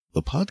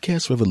The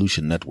Podcast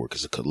Revolution Network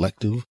is a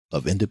collective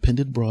of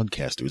independent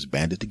broadcasters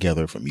banded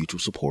together for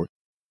mutual support,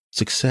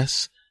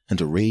 success, and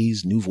to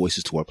raise new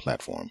voices to our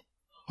platform.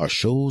 Our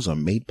shows are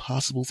made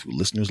possible through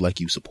listeners like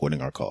you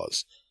supporting our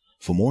cause.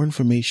 For more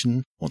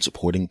information on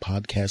supporting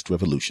Podcast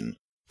Revolution,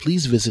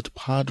 please visit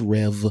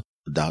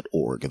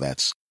podrev.org.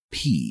 That's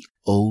PODREV.org.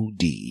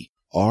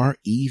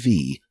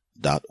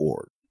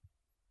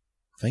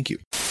 Thank you.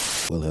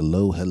 Well,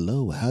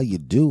 hello. How you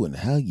doing?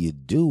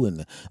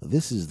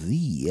 This is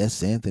the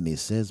S. Anthony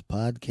Says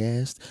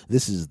podcast.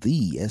 This is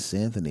the S.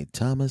 Anthony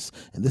Thomas,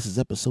 and this is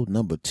episode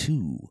number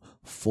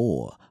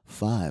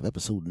 245,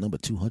 episode number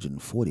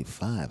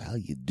 245. How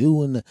you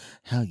doing?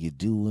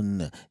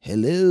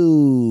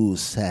 Hello,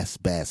 sass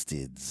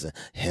bastards.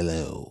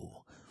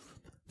 Hello.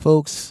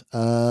 Folks,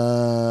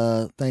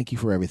 thank you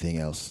for everything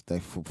else.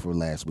 Thank you for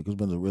last week. It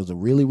was a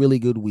really, really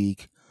good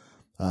week.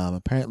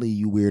 Apparently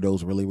you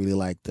weirdos really, really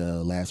liked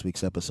last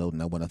week's episode,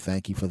 and I want to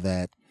thank you for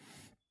that.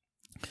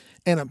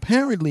 And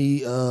apparently,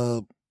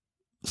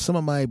 some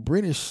of my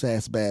British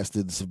sass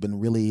bastards have been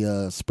really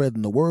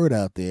spreading the word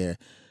out there,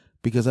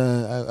 because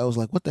I was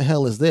like, what the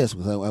hell is this?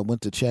 Because I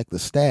went to check the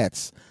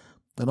stats,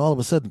 and all of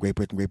a sudden, Great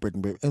Britain.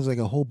 It was like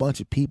a whole bunch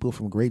of people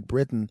from Great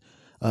Britain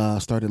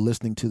started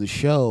listening to the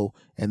show,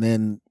 and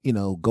then,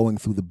 going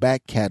through the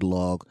back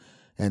catalog,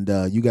 and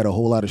you got a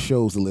whole lot of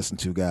shows to listen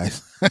to,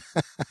 guys.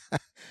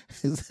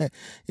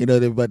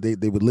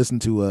 They would listen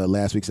to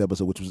last week's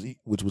episode,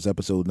 which was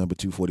episode number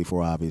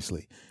 244,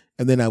 obviously.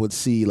 And then I would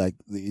see,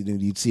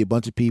 you'd see a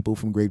bunch of people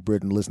from Great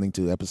Britain listening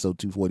to episode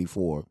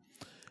 244,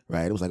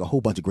 right? It was like a whole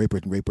bunch of Great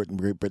Britain.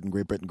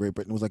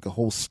 It was like a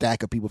whole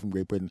stack of people from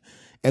Great Britain.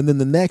 And then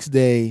the next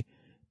day,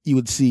 you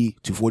would see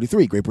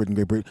 243, Great Britain,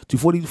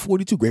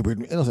 242, Great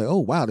Britain. And I was like, oh,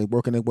 wow, they're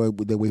working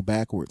their way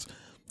backwards.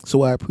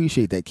 So I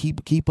appreciate that.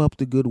 Keep up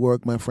the good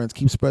work, my friends.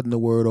 Keep spreading the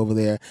word over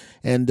there.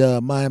 And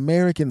my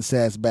American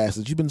sass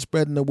bastards, you've been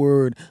spreading the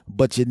word,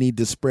 but you need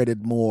to spread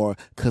it more,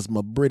 because my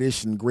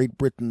British and Great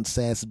Britain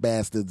sass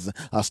bastards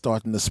are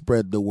starting to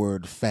spread the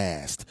word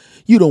fast.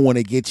 You don't want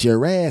to get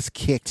your ass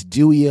kicked,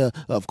 do you?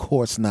 Of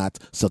course not.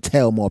 So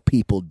tell more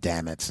people,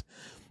 damn it.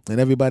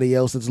 And everybody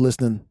else that's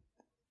listening,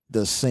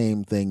 the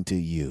same thing to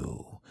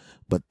you.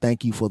 But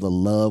thank you for the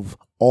love,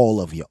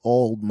 all of you,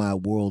 all my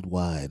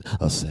worldwide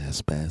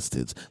sass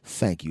bastards.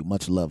 Thank you.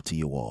 Much love to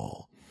you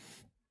all.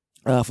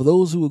 For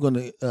those who are going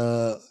to,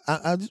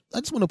 I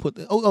just want to put,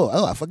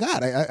 I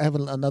forgot. I have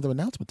another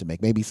announcement to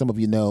make. Maybe some of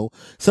you know,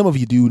 some of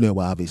you do know,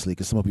 obviously,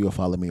 because some of you are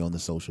following me on the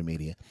social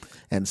media,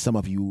 and some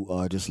of you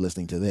are just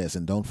listening to this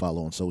and don't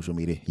follow on social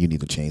media. You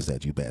need to change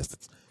that, you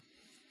bastards.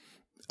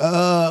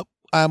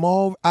 I'm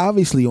all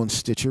obviously on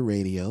Stitcher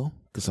Radio,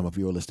 because some of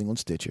you are listening on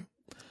Stitcher.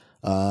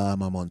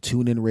 I'm on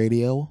TuneIn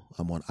Radio.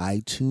 I'm on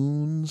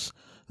iTunes,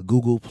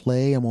 Google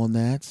Play. I'm on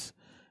that,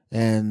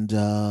 and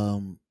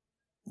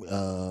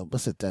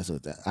what's it? That's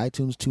it.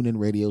 iTunes, TuneIn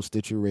Radio,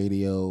 Stitcher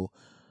Radio,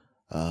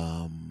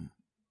 and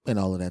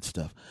all of that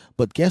stuff.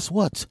 But guess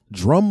what?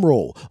 Drum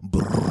roll.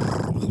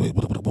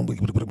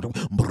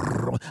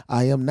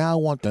 I am now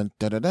on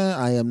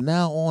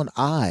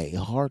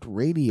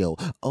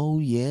iHeartRadio. Oh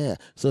yeah.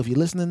 So if you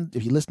listen to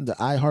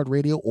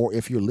iHeartRadio, or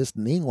if you're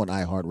listening on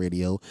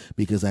iHeartRadio,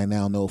 because I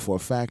now know for a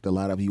fact a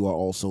lot of you are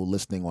also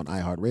listening on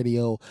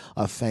iHeartRadio,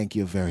 thank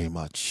you very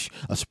much.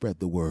 Spread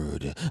the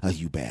word,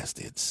 you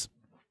bastards.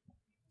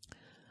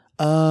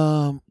 You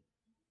want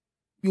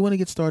to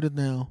get started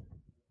now?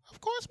 Of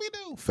course we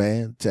do.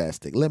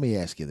 Fantastic. Let me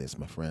ask you this,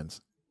 my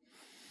friends.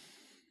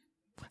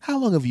 How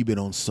long have you been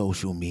on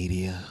social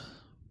media?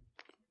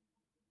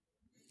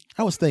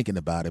 I was thinking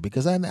about it,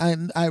 because I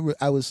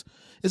was,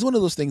 it's one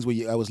of those things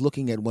where I was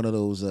looking at one of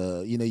those,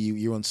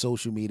 you're on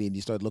social media and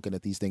you start looking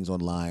at these things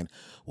online.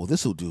 Well,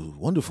 this will do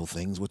wonderful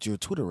things with your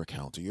Twitter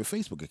account or your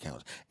Facebook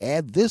account.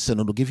 Add this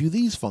and it'll give you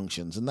these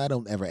functions. And I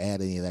don't ever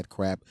add any of that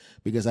crap,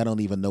 because I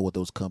don't even know what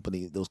those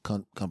companies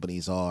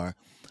are.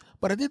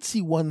 But I did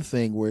see one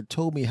thing where it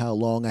told me how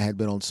long I had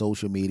been on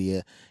social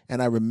media,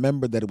 and I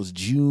remembered that it was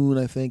June,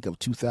 I think, of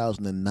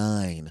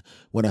 2009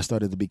 when I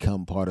started to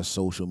become part of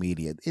social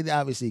media. It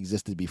obviously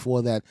existed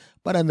before that,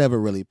 but I never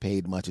really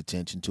paid much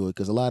attention to it,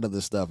 because a lot of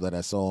the stuff that I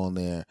saw on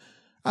there,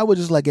 I was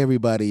just like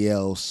everybody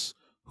else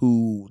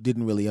who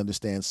didn't really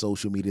understand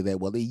social media that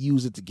well. They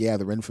use it to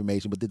gather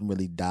information, but didn't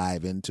really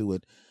dive into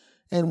it.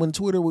 And when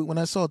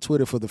I saw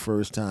Twitter for the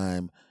first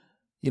time,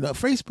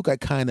 Facebook I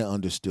kind of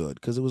understood,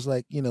 because it was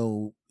like,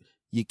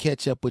 you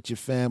catch up with your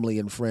family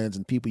and friends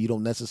and people you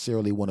don't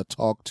necessarily want to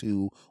talk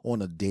to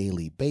on a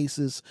daily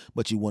basis,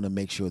 but you want to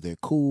make sure they're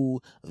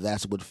cool.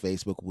 That's what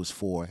Facebook was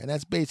for. And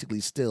that's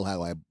basically still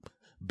how I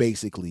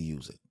basically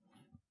use it.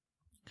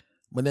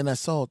 But then I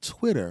saw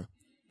Twitter,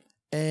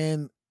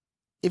 and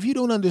if you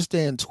don't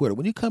understand Twitter,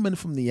 when you come in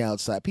from the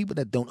outside, people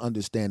that don't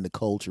understand the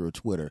culture of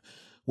Twitter,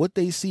 what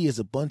they see is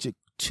a bunch of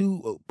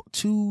two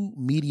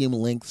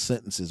medium-length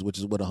sentences, which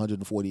is what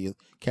 140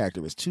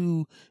 character is.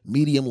 Two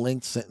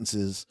medium-length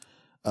sentences,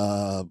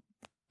 and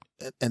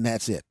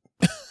that's it.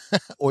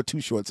 or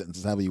 2 short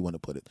sentences, however you want to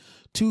put it.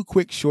 2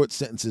 quick short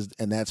sentences,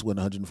 and that's what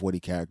 140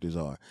 characters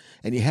are.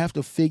 And you have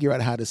to figure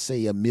out how to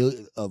say a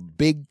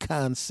big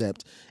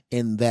concept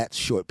in that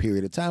short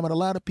period of time. And a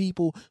lot of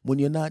people, when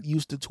you're not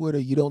used to Twitter,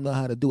 you don't know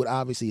how to do it.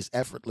 Obviously, it's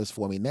effortless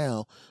for me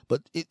now,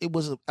 but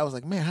I was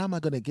like, man, how am I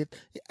going to get?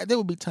 There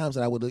would be times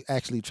that I would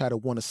actually try to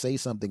want to say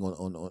something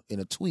on in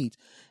a tweet,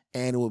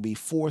 and it would be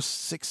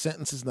 4-6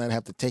 sentences, and I'd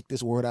have to take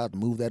this word out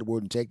and move that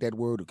word and take that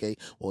word. Okay,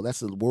 well,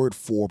 that's the word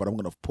for, but I'm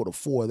going to put a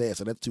 4 there,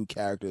 so that's 2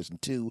 characters,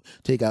 and 2,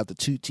 take out the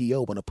 2 TO,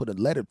 I'm going to put a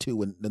letter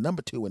 2 and the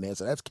number 2 in there,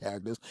 so that's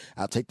characters.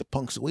 I'll take the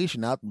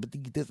punctuation out, and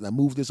I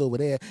move this over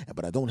there,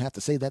 but I don't have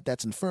to say that.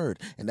 That's inferred,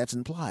 and that's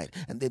implied,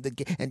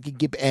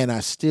 and I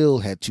still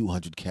had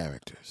 200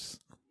 characters.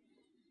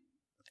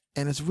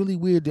 And it's really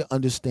weird to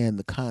understand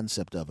the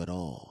concept of it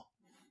all.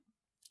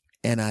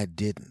 And I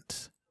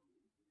didn't.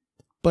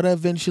 But I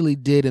eventually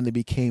did, and it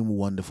became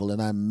wonderful. And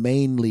I'm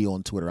mainly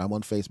on Twitter. I'm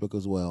on Facebook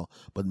as well,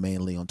 but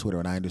mainly on Twitter.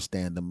 And I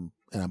understand them,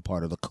 and I'm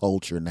part of the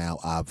culture now,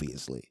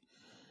 obviously.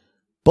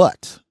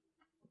 But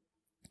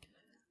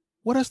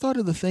what I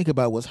started to think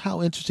about was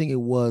how interesting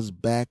it was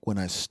back when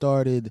I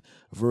started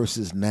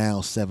versus now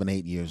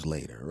 7-8 years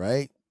later,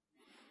 right?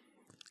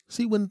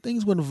 See, when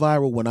things went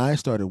viral, when I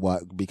started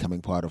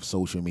becoming part of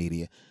social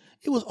media,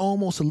 it was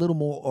almost a little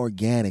more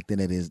organic than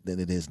it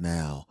is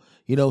now.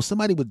 You know,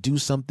 somebody would do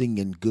something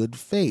in good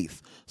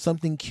faith.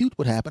 Something cute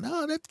would happen.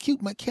 Oh, that's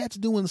cute. My cat's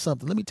doing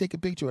something. Let me take a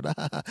picture of it.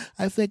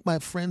 I think my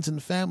friends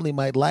and family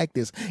might like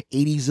this.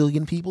 80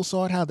 zillion people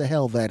saw it. How the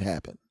hell that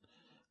happened?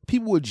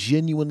 People were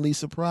genuinely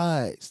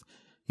surprised.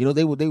 You know,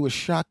 they were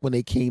shocked when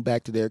they came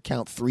back to their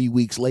account 3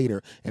 weeks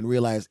later and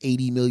realized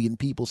 80 million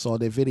people saw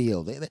their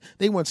video.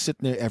 They weren't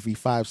sitting there every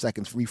 5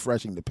 seconds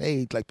refreshing the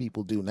page like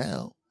people do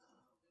now.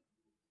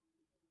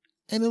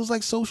 And it was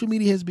like social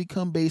media has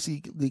become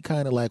basically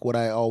kind of like what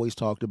I always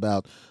talked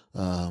about,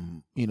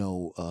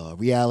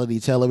 reality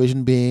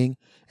television being,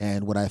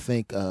 and what I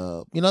think,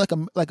 I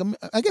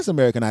guess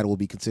American Idol would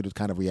be considered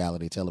kind of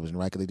reality television,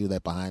 right? Because they do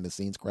that behind the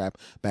scenes crap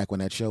back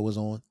when that show was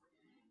on.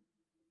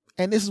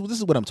 And this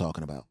is what I'm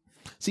talking about.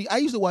 See, I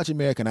used to watch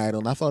American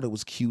Idol, and I thought it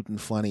was cute and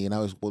funny, and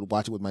I would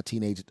watch it with my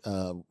teenage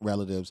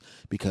relatives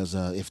because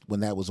when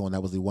that was on,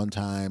 that was the one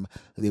time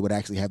they would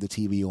actually have the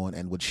TV on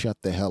and would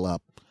shut the hell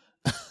up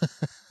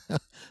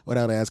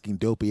without asking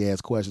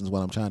dopey-ass questions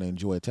while I'm trying to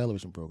enjoy a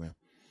television program.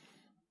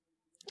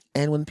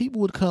 And when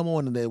people would come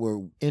on and they were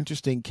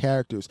interesting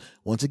characters,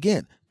 once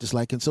again, just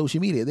like in social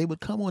media, they would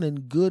come on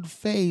in good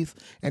faith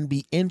and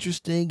be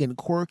interesting and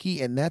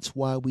quirky, and that's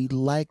why we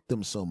liked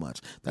them so much.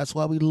 That's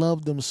why we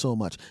loved them so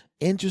much.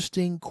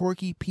 Interesting,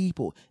 quirky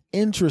people.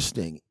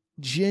 Interesting,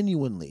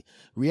 genuinely.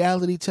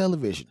 Reality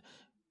television.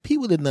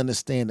 People didn't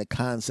understand the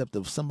concept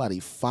of somebody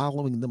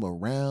following them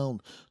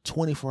around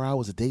 24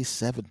 hours a day,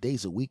 7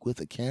 days a week with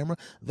a camera.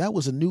 That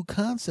was a new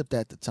concept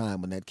at the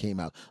time when that came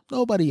out.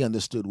 Nobody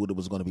understood what it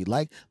was going to be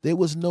like. There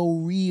was no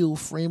real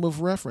frame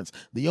of reference.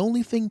 The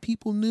only thing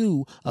people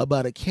knew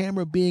about a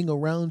camera being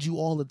around you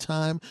all the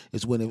time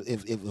is when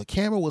if a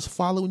camera was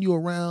following you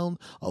around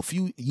a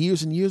few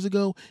years and years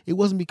ago, it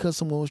wasn't because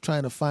someone was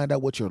trying to find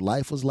out what your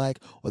life was like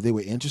or they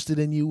were interested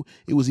in you.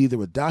 It was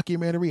either a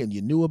documentary and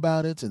you knew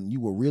about it and you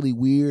were really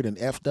weird and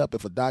effed up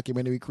if a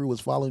documentary crew was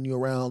following you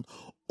around,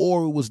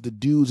 or it was the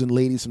dudes and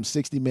ladies from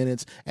 60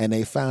 Minutes and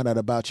they found out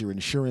about your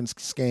insurance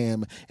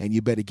scam and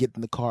you better get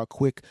in the car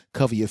quick,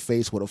 cover your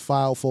face with a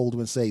file folder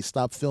and say,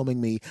 stop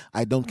filming me,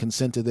 I don't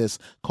consent to this,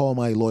 call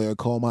my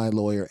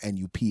lawyer, and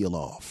you peel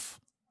off.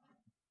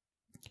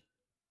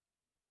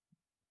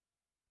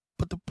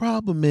 But the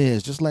problem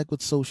is, just like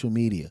with social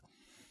media,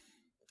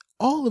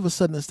 all of a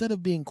sudden, instead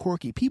of being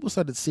quirky, people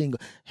started seeing,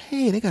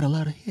 hey, they got a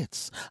lot of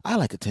hits. I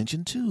like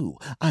attention too.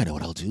 I know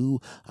what I'll do.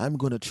 I'm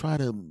going to try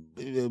to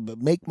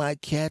make my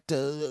cat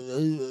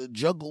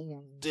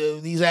juggle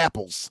these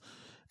apples.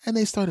 And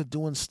they started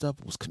doing stuff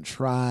that was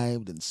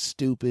contrived and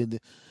stupid.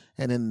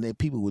 And then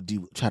people would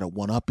try to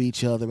one-up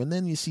each other. And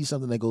then you see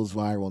something that goes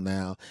viral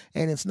now.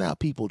 And it's now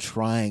people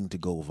trying to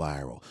go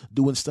viral,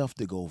 doing stuff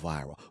to go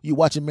viral. You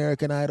watch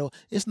American Idol,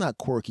 it's not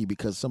quirky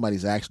because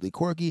somebody's actually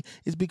quirky.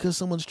 It's because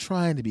someone's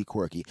trying to be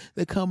quirky.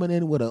 They're coming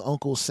in with an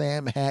Uncle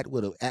Sam hat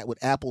with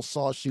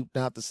applesauce shooting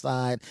out the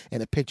side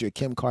and a picture of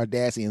Kim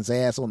Kardashian's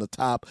ass on the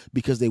top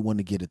because they want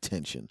to get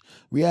attention.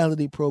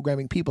 Reality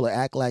programming, people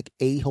act like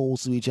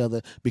a-holes to each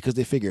other because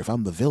they figure if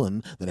I'm the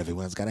villain, then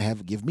everyone's got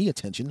to give me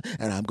attention,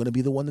 and I'm going to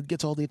be the one that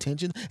gets all the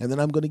attention, and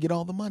then I'm going to get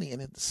all the money,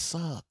 and it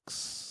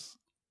sucks.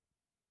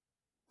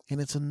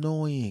 And it's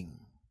annoying.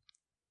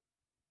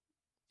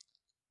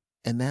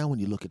 And now when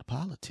you look at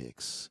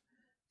politics,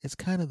 it's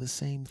kind of the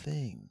same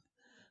thing,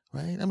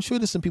 right? I'm sure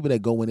there's some people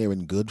that go in there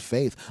in good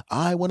faith.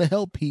 I want to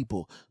help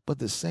people. But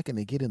the second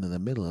they get into the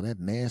middle of that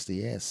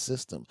nasty ass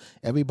system,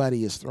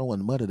 everybody is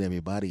throwing mud at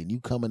everybody, and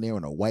you come in there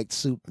in a white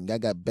suit, and I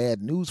got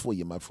bad news for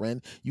you, my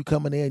friend. You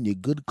come in there in your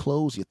good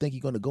clothes, you think you're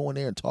going to go in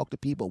there and talk to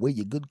people, wear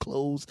your good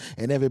clothes,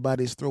 and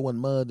everybody's throwing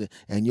mud,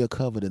 and you're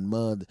covered in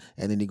mud,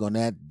 and then you're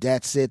going,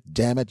 that's it,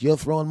 damn it, you're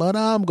throwing mud,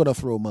 I'm going to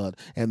throw mud,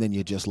 and then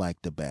you're just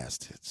like the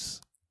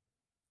bastards.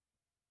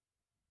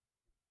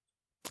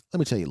 Let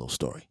me tell you a little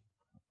story.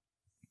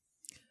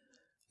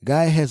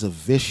 Guy has a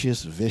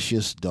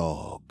vicious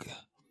dog.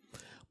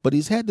 But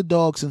he's had the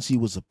dog since he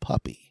was a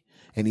puppy.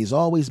 And he's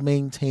always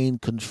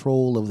maintained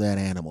control of that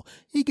animal.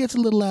 He gets a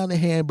little out of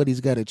hand, but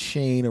he's got a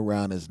chain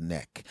around his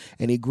neck.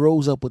 And he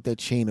grows up with that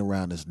chain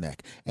around his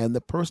neck. And the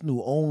person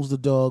who owns the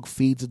dog,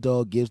 feeds the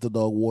dog, gives the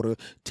dog water,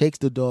 takes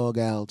the dog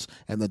out,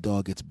 and the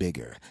dog gets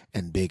bigger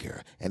and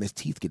bigger. And his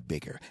teeth get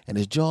bigger. And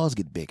his jaws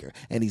get bigger.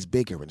 And he's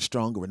bigger and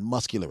stronger and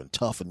muscular and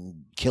tough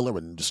and killer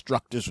and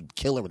destructive and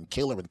killer and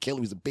killer and killer.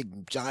 He's a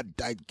big,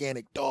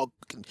 gigantic dog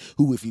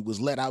who, if he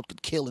was let out,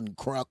 could kill and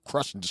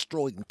crush and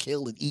destroy and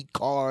kill and eat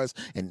cars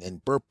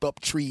and burp up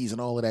trees and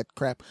all of that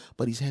crap.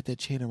 But he's had that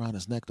chain around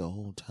his neck the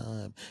whole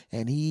time.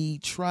 And he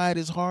tried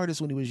his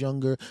hardest when he was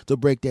younger to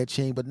break that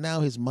chain. But now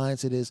his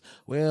mindset is,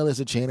 well,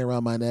 there's a chain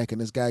around my neck and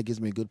this guy gives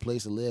me a good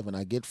place to live and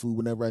I get food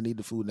whenever I need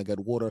the food and I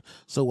got water,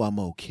 so I'm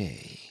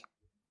okay.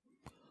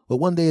 But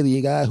one day the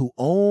guy who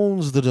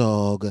owns the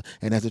dog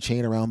and has a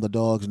chain around the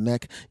dog's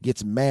neck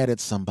gets mad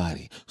at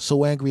somebody.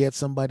 So angry at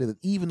somebody that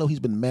even though he's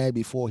been mad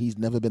before, he's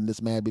never been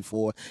this mad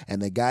before.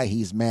 And the guy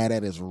he's mad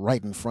at is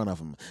right in front of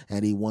him.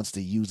 And he wants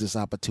to use this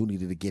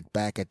opportunity to get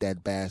back at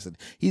that bastard.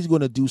 He's going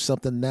to do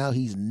something now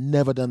he's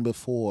never done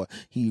before.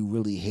 He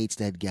really hates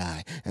that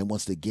guy and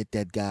wants to get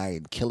that guy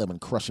and kill him and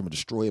crush him and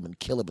destroy him and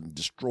kill him and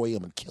destroy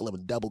him and kill him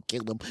and double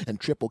kill him and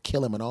triple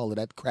kill him and all of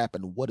that crap.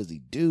 And what does he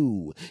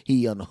do?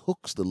 He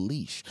unhooks the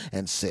leash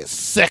and says,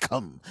 sick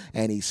him.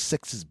 And he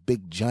sicks his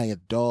big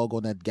giant dog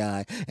on that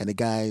guy, and the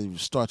guy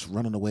starts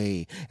running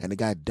away, and the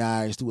guy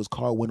dives through his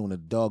car window, and the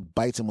dog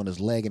bites him on his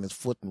leg and his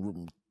foot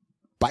and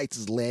bites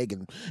his leg,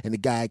 and the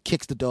guy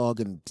kicks the dog,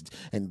 and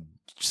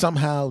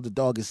somehow the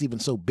dog is even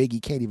so big he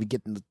can't even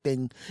get in the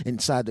thing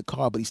inside the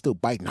car, but he's still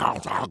biting,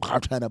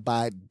 trying to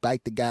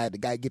bite the guy. The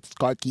guy gets his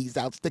car keys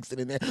out, sticks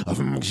it in there,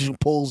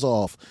 pulls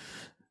off.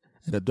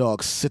 And the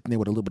dog's sitting there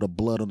with a little bit of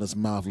blood on his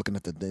mouth looking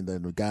at the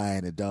guy,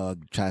 and the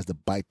dog tries to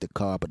bite the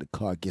car, but the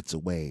car gets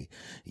away.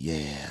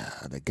 Yeah,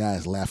 the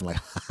guy's laughing like,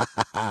 ha,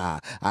 ha, ha,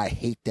 I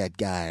hate that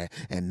guy,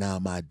 and now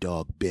my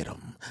dog bit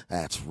him.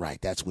 That's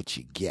right, that's what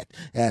you get.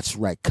 That's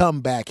right,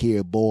 come back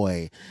here,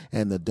 boy.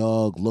 And the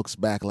dog looks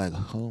back like,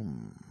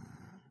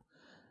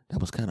 that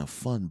was kind of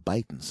fun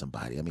biting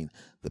somebody. I mean,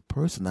 the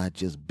person I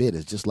just bit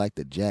is just like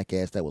the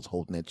jackass that was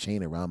holding that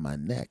chain around my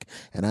neck.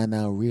 And I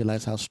now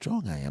realize how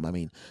strong I am. I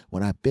mean,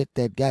 when I bit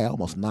that guy, I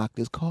almost knocked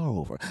his car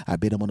over. I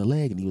bit him on the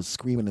leg and he was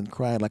screaming and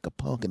crying like a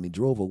punk and he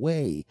drove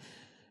away.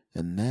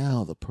 And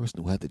now the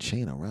person who had the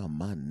chain around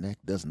my neck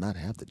does not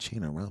have the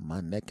chain around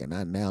my neck. And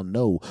I now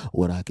know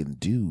what I can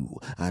do.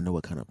 I know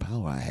what kind of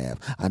power I have.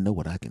 I know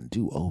what I can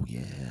do. Oh,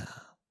 yeah.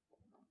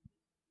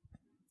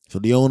 So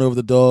the owner of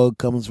the dog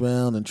comes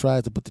around and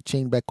tries to put the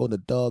chain back on the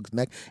dog's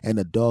neck, and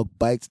the dog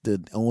bites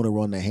the owner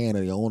on the hand,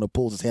 and the owner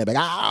pulls his hand back.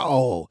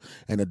 Ow!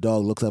 And the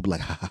dog looks up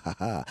like, ha, ha, ha,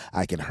 ha,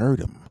 I can hurt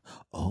him.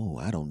 Oh,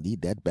 I don't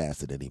need that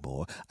bastard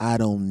anymore. I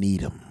don't need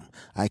him.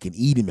 I can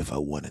eat him if I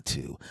wanted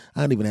to.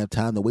 I don't even have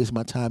time to waste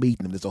my time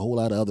eating him. There's a whole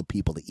lot of other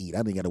people to eat.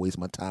 I don't got to waste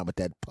my time with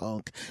that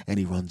punk. And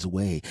he runs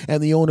away.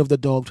 And the owner of the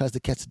dog tries to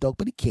catch the dog,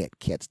 but he can't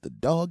catch the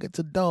dog. It's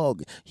a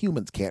dog.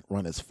 Humans can't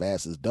run as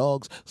fast as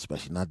dogs,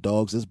 especially not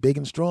dogs as big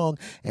and strong.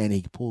 And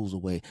he pulls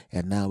away.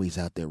 And now he's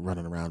out there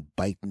running around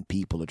biting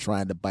people or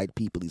trying to bite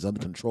people. He's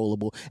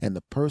uncontrollable. And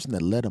the person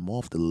that let him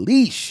off the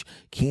leash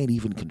can't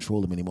even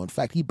control him anymore. In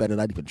fact, he better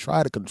not even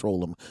try to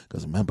control him.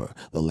 Because remember,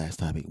 the last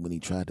time when he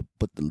tried to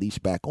put the leash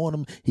back on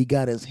him, he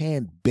got his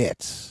hand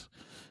bit.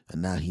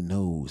 And now he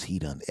knows he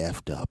done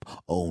effed up.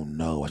 Oh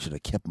no, I should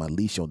have kept my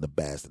leash on the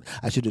bastard.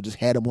 I should have just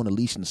had him on a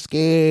leash and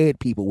scared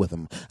people with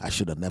him. I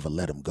should have never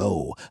let him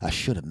go. I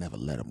should have never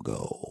let him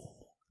go.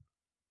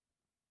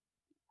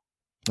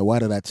 Now, why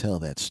did I tell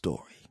that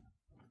story?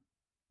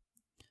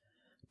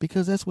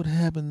 Because that's what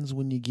happens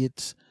when you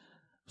get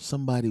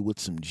somebody with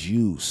some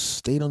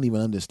juice. They don't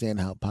even understand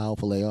how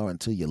powerful they are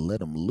until you let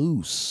them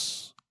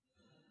loose.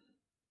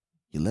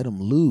 You let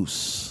them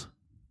loose.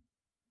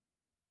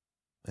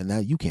 And now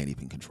you can't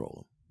even control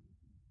them.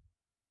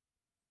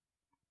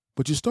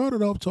 But you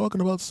started off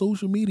talking about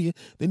social media,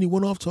 then you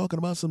went off talking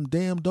about some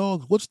damn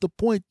dogs. What's the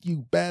point,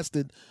 you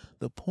bastard?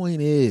 The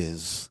point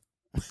is,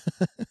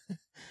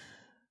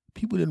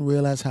 people didn't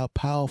realize how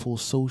powerful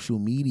social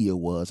media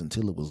was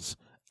until it was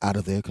out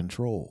of their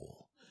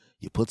control.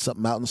 You put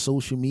something out on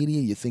social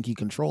media, you think you're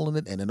controlling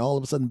it, and then all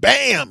of a sudden,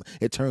 bam,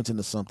 it turns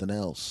into something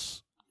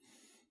else.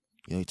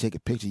 You know, you take a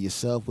picture of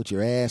yourself with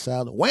your ass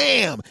out,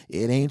 wham,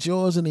 it ain't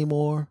yours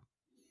anymore.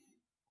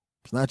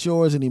 It's not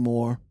yours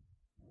anymore,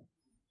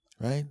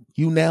 right?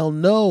 You now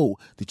know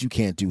that you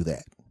can't do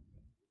that,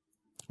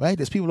 right?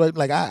 There's people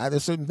like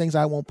there's certain things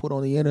I won't put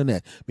on the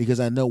internet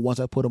because I know once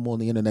I put them on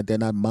the internet, they're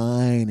not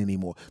mine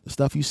anymore. The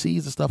stuff you see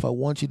is the stuff I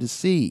want you to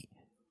see,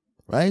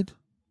 right?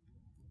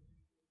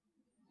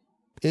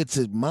 It's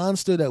a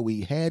monster that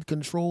we had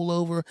control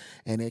over,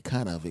 and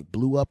it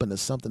blew up into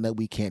something that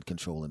we can't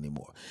control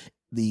anymore.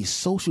 The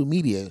social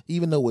media,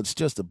 even though it's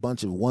just a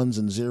bunch of ones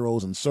and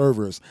zeros and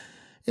servers,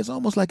 it's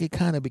almost like it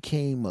kind of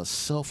became a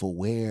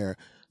self-aware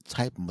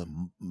type of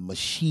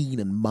machine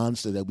and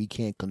monster that we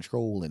can't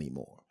control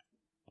anymore.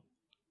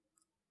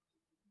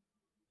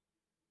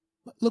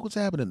 Look what's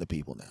happening to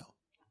people now.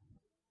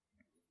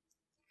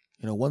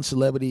 One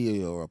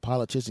celebrity or a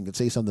politician can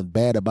say something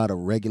bad about a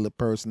regular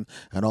person,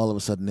 and all of a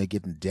sudden they're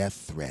getting death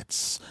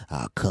threats.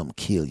 I'll come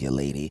kill you,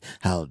 lady.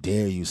 How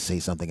dare you say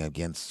something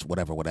against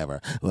whatever.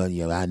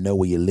 Well, I know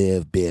where you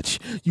live, bitch.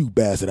 You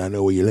bastard, I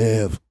know where you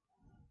live.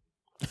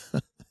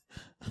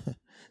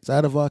 It's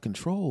out of our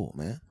control,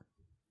 man.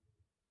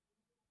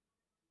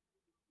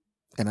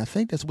 And I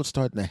think that's what's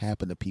starting to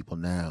happen to people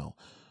now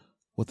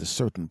with a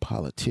certain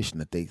politician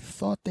that they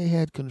thought they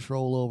had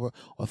control over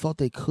or thought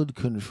they could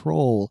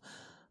control.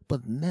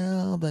 But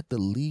now that the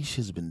leash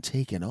has been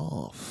taken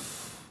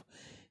off,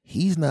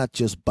 he's not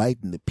just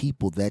biting the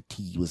people that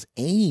he was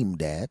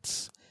aimed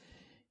at.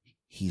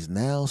 He's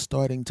now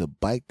starting to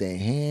bite the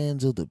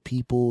hands of the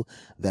people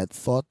that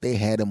thought they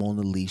had him on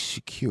the leash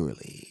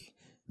securely.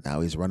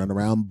 Now he's running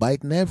around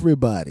biting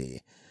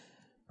everybody.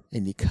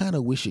 And you kind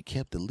of wish you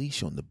kept the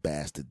leash on the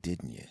bastard,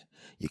 didn't you?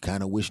 You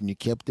kind of wishing you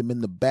kept him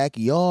in the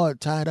backyard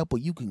tied up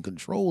where you can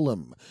control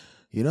him,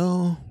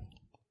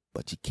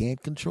 But you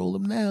can't control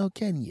him now,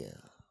 can you?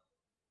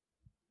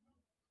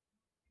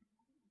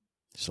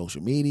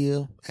 Social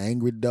media,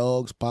 angry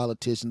dogs,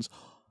 politicians,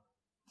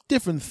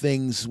 different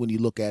things when you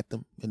look at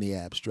them in the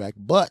abstract.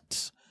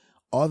 But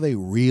are they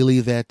really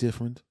that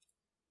different?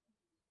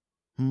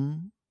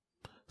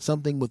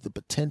 Something with the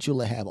potential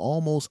to have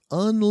almost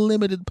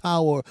unlimited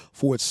power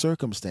for its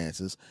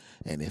circumstances.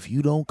 And if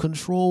you don't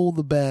control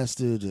the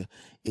bastard,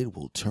 it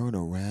will turn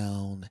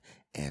around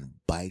and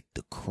bite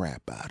the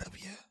crap out of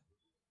you.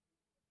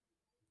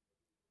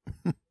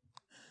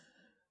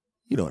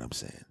 You know what I'm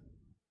saying?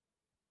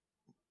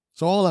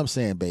 So all I'm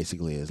saying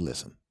basically is,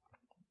 listen,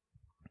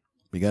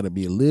 we got to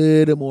be a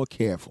little more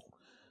careful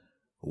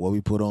what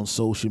we put on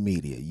social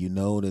media. You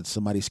know that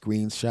somebody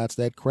screenshots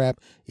that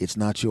crap, it's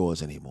not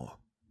yours anymore.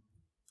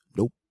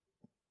 Nope.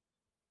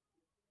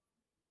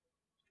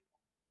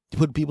 You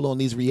put people on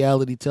these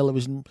reality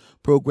television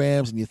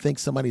programs and you think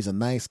somebody's a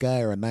nice guy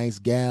or a nice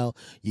gal,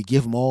 you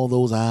give them all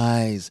those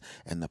eyes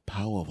and the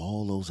power of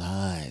all those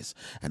eyes.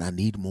 And I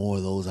need more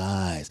of those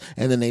eyes.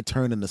 And then they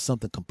turn into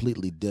something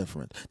completely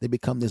different. They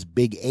become this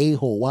big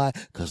a-hole. Why?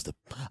 Because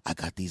I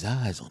got these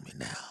eyes on me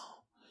now.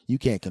 You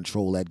can't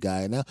control that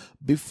guy now.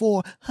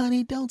 Before,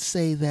 honey, don't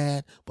say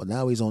that. But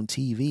now he's on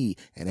TV,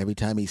 and every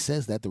time he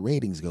says that, the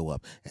ratings go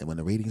up. And when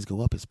the ratings go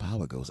up, his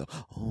power goes up.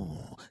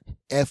 Oh,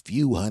 F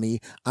you,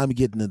 honey. I'm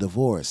getting a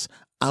divorce.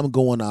 I'm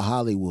going to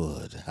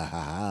Hollywood. Ha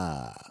ha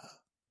ha.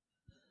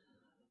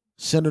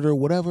 Senator,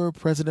 whatever,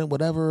 president,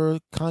 whatever,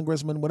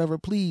 congressman, whatever,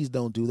 please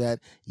don't do that.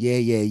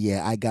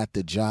 Yeah, I got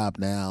the job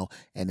now,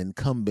 and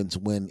incumbents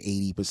win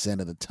 80%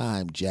 of the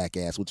time,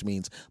 jackass, which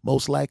means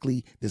most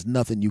likely there's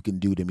nothing you can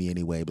do to me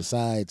anyway.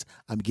 Besides,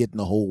 I'm getting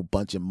a whole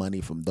bunch of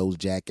money from those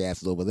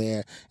jackasses over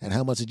there, and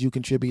how much did you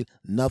contribute?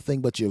 Nothing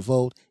but your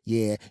vote?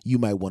 Yeah, you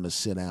might want to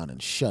sit down and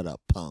shut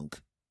up, punk.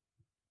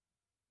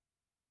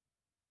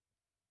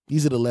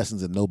 These are the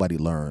lessons that nobody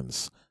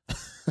learns.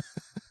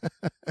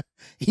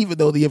 Even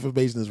though the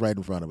information is right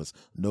in front of us,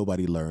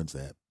 nobody learns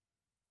that.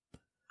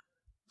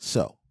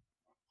 So,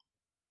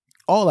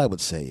 all I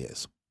would say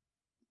is,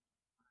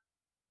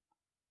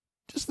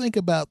 just think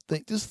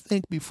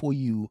before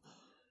you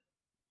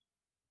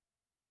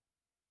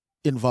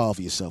involve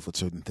yourself with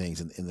certain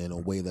things in a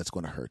way that's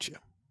going to hurt you.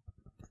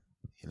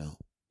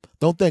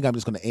 Don't think I'm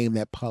just going to aim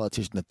that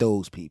politician at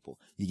those people.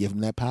 You give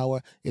them that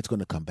power, it's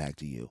going to come back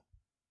to you.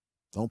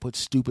 Don't put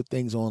stupid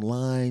things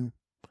online.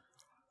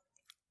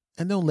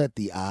 And don't let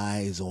the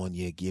eyes on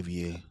you give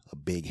you a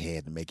big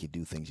head and make you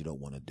do things you don't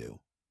want to do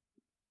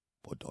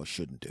or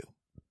shouldn't do.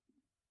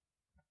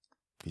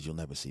 Because you'll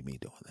never see me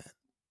doing that.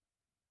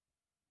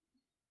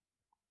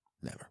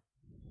 Never.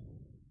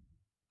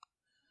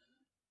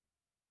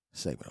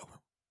 Segment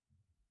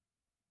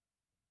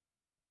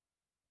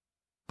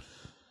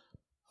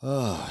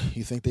over.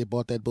 You think they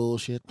bought that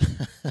bullshit?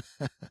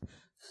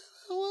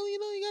 Well,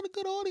 you got a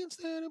good audience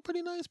there. They're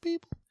pretty nice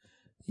people.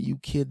 You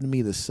kidding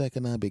me? The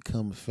second I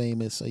become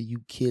famous, are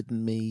you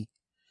kidding me?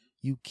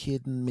 You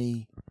kidding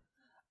me?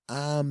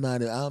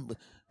 The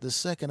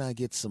second I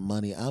get some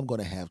money, I'm going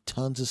to have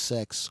tons of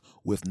sex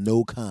with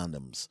no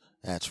condoms.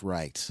 That's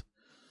right.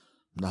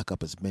 Knock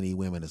up as many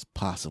women as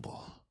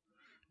possible.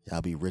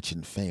 I'll be rich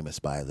and famous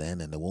by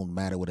then, and it won't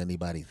matter what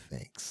anybody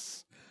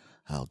thinks.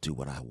 I'll do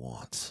what I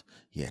want.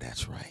 Yeah,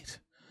 that's right.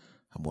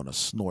 I'm going to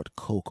snort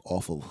coke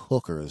off of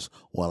hookers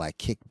while I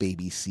kick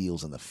baby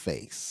seals in the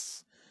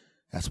face.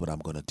 That's what I'm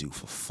going to do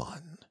for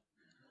fun.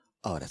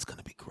 Oh, that's going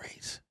to be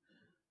great.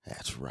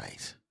 That's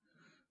right.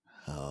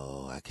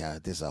 Oh,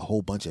 there's a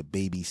whole bunch of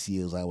baby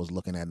seals I was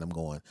looking at, and I'm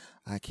going,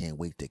 I can't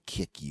wait to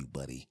kick you,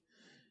 buddy.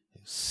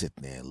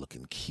 Sitting there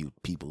looking cute.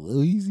 People,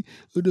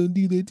 don't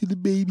do that to the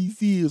baby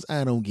seals.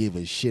 I don't give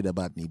a shit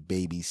about any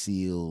baby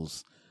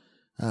seals.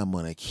 I'm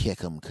going to kick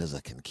them because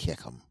I can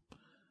kick them.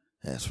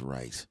 That's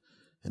right.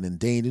 And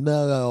endangered.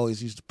 No, I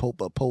always used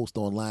to post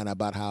online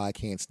about how I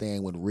can't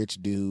stand when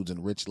rich dudes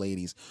and rich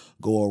ladies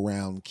go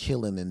around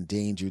killing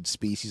endangered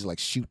species, like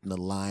shooting a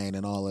lion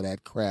and all of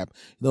that crap.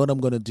 You know what I'm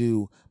going to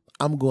do?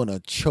 I'm going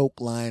to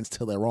choke lions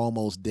till they're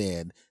almost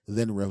dead,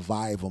 then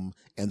revive them,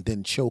 and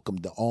then choke them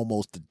to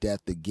almost to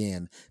death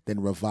again,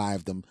 then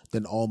revive them,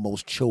 then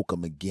almost choke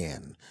them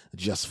again,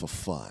 just for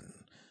fun.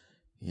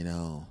 You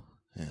know,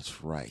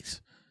 that's right.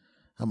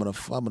 I'm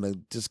gonna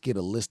just get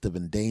a list of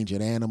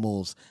endangered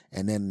animals,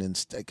 and then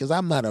instead, because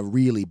I'm not a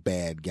really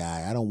bad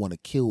guy, I don't want to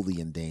kill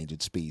the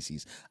endangered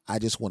species. I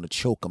just want to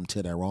choke them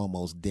till they're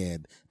almost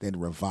dead, then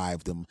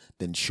revive them,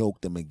 then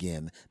choke them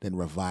again, then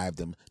revive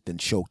them, then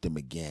choke them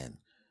again.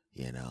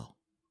 You know,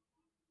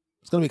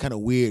 it's gonna be kind of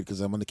weird because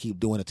I'm gonna keep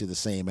doing it to the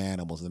same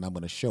animals, and I'm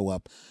gonna show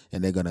up,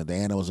 and the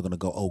animals are gonna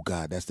go, oh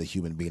God, that's the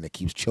human being that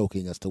keeps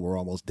choking us till we're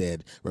almost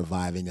dead,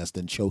 reviving us,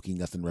 then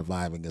choking us, then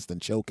reviving us, then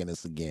choking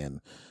us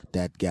again.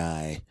 That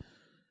guy.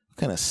 What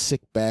kind of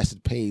sick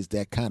bastard pays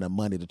that kind of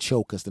money to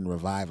choke us, then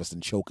revive us,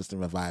 then choke us, then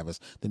revive us,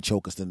 then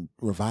choke us, then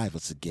revive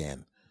us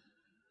again?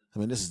 I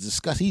mean, this is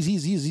disgusting.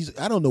 He's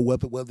I don't know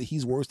whether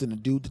he's worse than the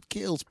dude that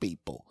kills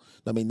people.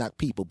 I mean, not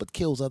people, but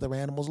kills other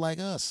animals like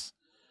us.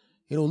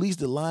 You know, at least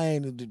the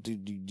lion,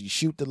 you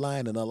shoot the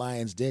lion and the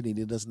lion's dead and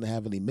he doesn't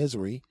have any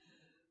misery.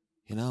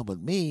 You know,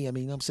 but me, I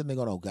mean, I'm sitting there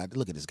going, oh God,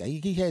 look at this guy.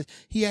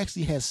 He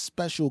actually has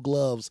special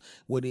gloves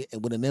with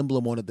an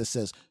emblem on it that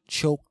says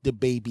 "Choke the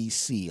baby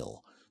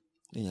seal."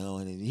 You know,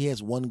 and he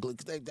has one glove.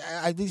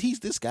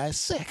 This guy's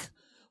sick.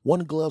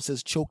 One glove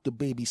says "choke the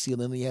baby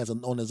seal," and he has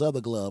on his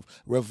other glove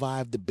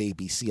 "revive the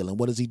baby seal." And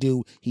what does he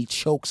do? He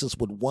chokes us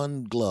with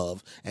one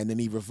glove, and then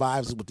he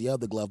revives us with the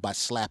other glove by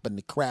slapping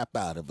the crap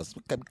out of us.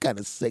 What kind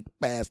of sick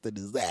bastard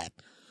is that?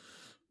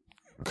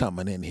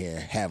 Coming in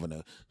here,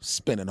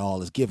 giving all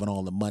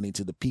the money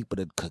to the people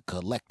that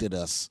collected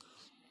us.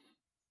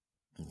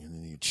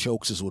 And he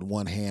chokes us with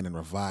one hand and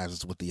revives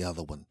us with the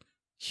other one.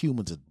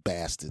 Humans are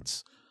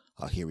bastards.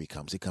 Oh, here he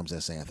comes. Here comes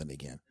S. Anthony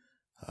again.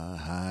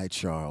 Hi,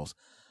 Charles.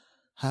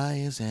 Hi,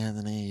 S.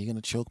 Anthony. You're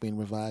going to choke me and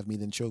revive me,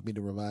 then choke me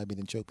to revive me,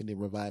 then choke me to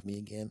revive me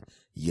again?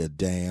 You're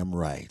damn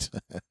right.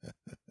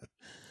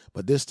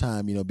 But this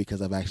time, you know,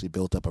 because I've actually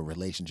built up a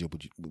relationship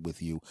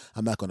with you,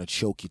 I'm not going to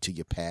choke you till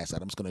you pass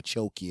out. I'm just going to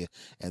choke you,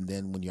 and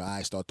then when your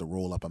eyes start to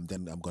roll up, I'm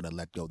going to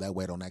let go. That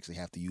way I don't actually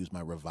have to use my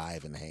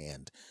reviving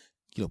hand,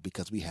 you know,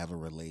 because we have a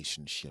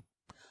relationship.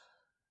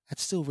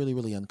 That's still really,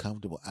 really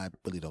uncomfortable. I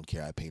really don't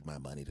care. I paid my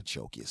money to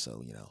choke you,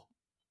 so, you know,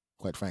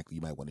 quite frankly,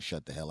 you might want to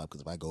shut the hell up,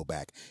 because if I go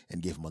back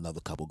and give him another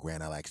couple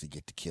grand, I'll actually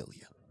get to kill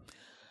you.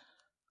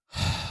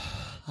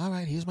 All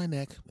right, here's my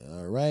neck.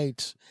 All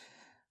right.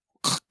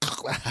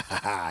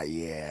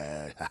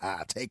 Yeah.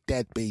 Take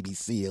that, baby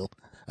seal.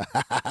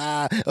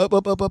 Up.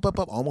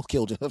 Almost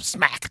killed you.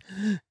 Smack.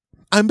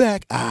 I'm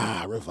back.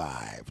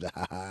 Revived.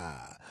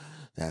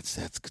 That's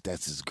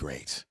just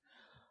great.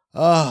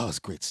 Oh, it's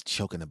great. It's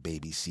choking a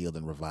baby seal,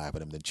 then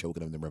reviving him, then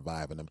choking him, then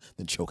reviving him,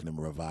 then choking him,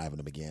 reviving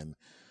him again.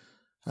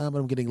 But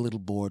I'm getting a little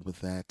bored with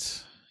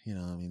that. You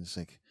know, I mean, it's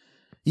like,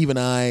 even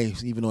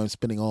though I'm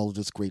spending all of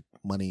this great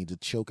money to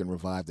choke and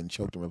revive, then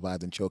choke and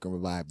revive, then choke and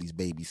revive these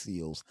baby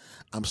seals,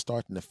 I'm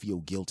starting to feel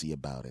guilty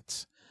about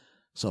it.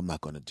 So I'm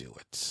not going to do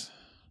it.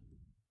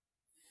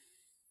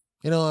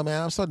 You know, I mean,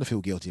 I'm starting to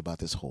feel guilty about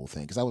this whole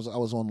thing, because I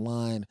was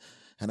online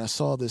and I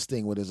saw this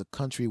thing where there's a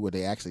country where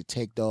they actually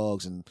take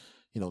dogs and,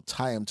 you know,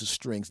 tie them to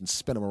strings and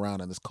spin them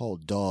around, and it's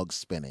called dog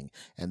spinning.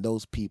 And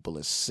those people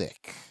are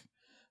sick.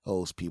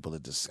 Those people are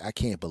just, I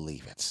can't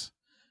believe it.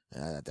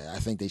 I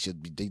think they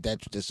should be.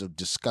 That's a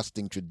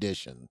disgusting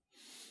tradition.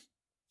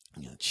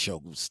 You know,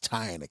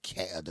 tying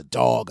the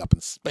dog up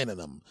and spinning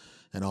them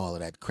and all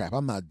of that crap.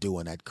 I'm not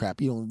doing that crap.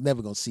 You're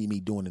never gonna see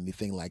me doing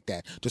anything like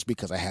that just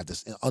because I have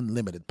this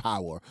unlimited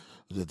power.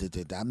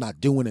 I'm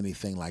not doing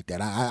anything like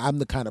that. I'm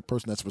the kind of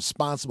person that's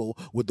responsible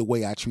with the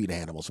way I treat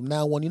animals. From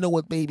now on, you know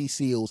what, baby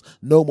seals,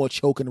 no more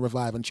choking and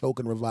reviving, and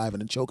choking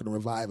and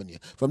reviving you.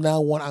 From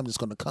now on, I'm just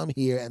gonna come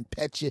here and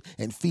pet you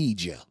and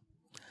feed you.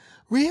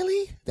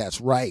 Really? That's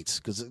right.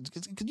 Because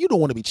you don't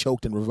want to be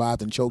choked and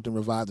revived and choked and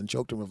revived and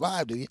choked and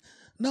revived, do you?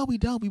 No, we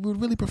don't. We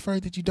would really prefer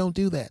that you don't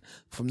do that.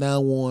 From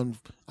now on,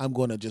 I'm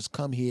going to just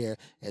come here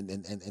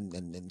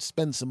and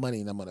spend some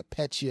money, and I'm going to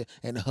pet you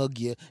and hug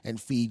you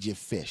and feed you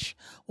fish.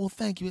 Well,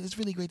 thank you. It's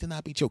really great to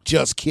not be choked.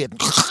 Just kidding.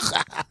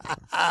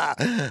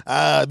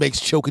 It makes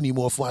choking you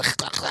more fun.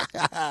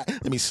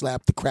 Let me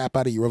slap the crap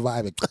out of you,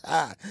 revive it.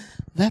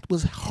 That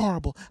was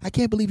horrible. I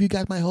can't believe you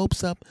got my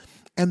hopes up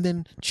and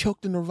then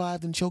choked and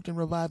revived and choked and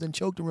revived and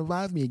choked and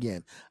revived me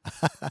again.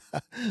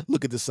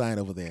 Look at the sign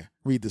over there.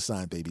 Read the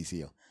sign, baby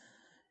seal.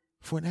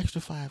 For an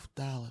extra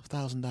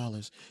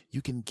 $5,000,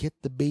 you can get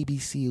the baby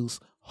seal's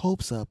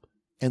hopes up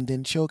and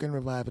then choke and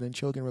revive it and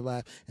choke and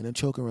revive and then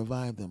choke and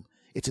revive them.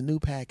 It's a new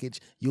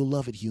package. You'll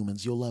love it,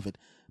 humans. You'll love it.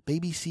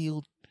 Baby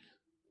seal.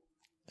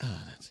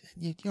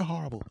 You're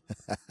horrible.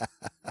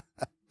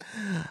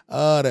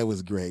 Oh, that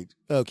was great.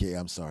 Okay,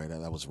 I'm sorry.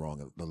 That was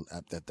wrong.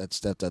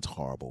 That's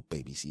horrible,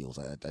 baby seals.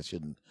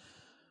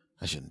 I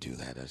I shouldn't do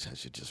that. I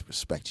should just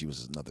respect you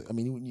as another. I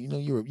mean,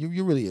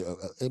 you're really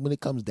when it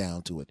comes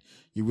down to it,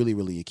 you're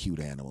really a cute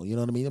animal. You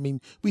know what I mean? I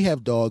mean, we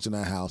have dogs in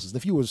our houses.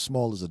 If you were as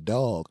small as a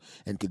dog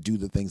and could do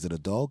the things that a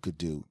dog could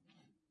do,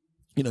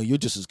 you're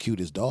just as cute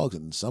as dogs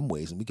in some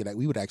ways, and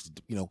we would actually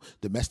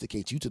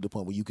domesticate you to the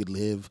point where you could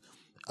live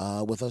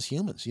with us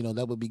humans.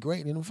 That would be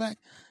great. And in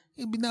fact,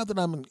 now that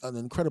I'm an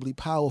incredibly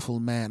powerful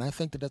man, I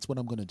think that that's what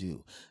I'm going to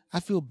do. I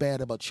feel bad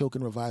about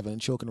choking, reviving,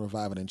 and choking,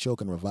 reviving, and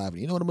choking,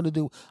 reviving. You know what I'm going to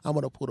do? I'm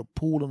going to put a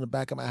pool in the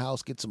back of my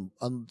house, get some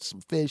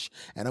fish,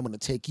 and I'm going to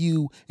take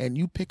you, and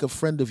you pick a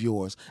friend of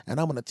yours, and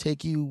I'm going to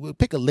take you,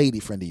 pick a lady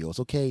friend of yours,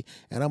 okay?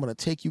 And I'm going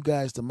to take you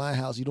guys to my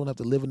house. You don't have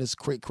to live in this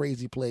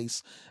crazy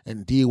place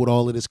and deal with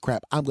all of this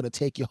crap. I'm going to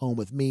take you home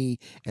with me,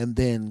 and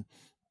then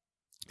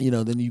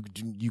then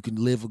you can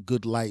live a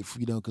good life,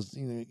 because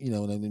and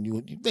then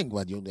you think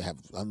about you have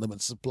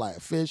unlimited supply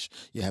of fish,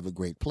 you have a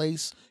great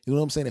place. You know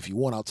what I'm saying? If you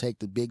want, I'll take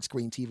the big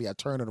screen TV, I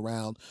turn it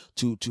around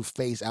to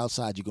face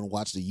outside. You can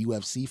watch the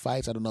UFC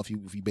fights. I don't know if you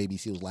baby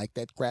seals like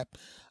that crap,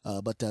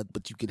 but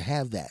you can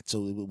have that.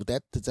 So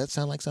does that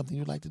sound like something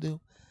you'd like to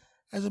do?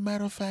 As a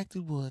matter of fact,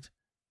 it would.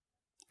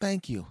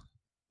 Thank you.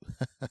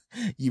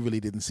 You really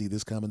didn't see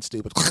this coming,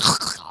 stupid.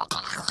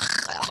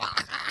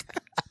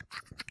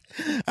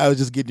 I was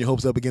just getting your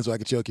hopes up again so I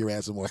could choke your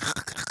ass some more.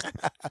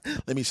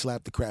 Let me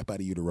slap the crap out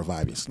of you to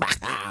revive you.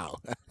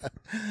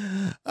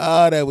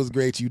 Oh, that was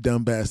great, you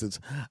dumb bastards.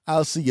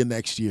 I'll see you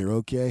next year,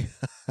 okay?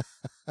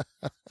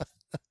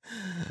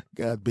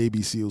 God,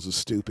 baby seals are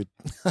stupid.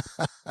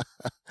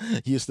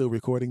 You're still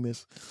recording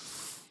this?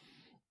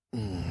 I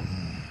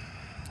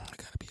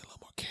gotta be a little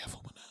more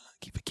careful when I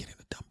keep forgetting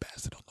the dumb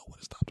bastard don't know when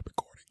to stop the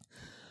recording.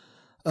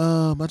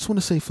 I just want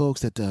to say,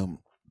 folks, that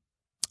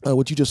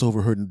what you just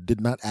overheard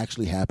did not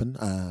actually happen.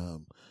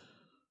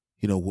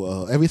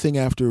 Everything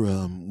after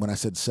when I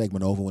said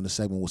segment over, when the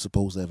segment was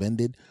supposed to have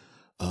ended,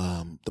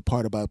 the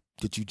part about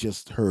that you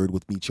just heard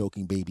with me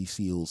choking baby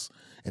seals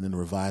and then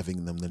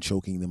reviving them, then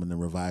choking them and then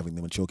reviving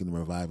them and choking them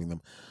and reviving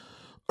them,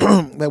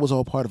 that was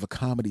all part of a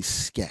comedy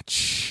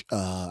sketch.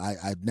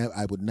 I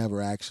would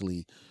never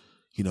actually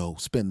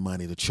spend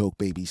money to choke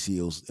baby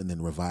seals and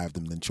then revive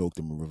them, then choke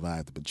them and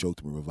revive them, and choke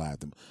them and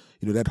revive them.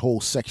 That whole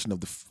section of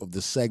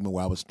the segment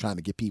where I was trying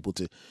to get people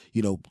to,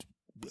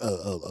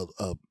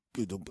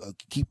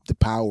 keep the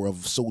power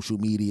of social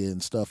media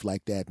and stuff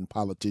like that and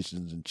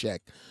politicians in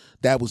check.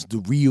 That was the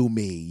real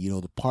me.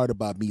 The part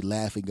about me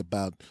laughing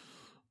about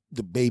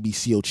the baby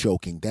seal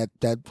choking.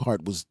 That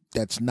part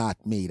that's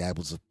not me. That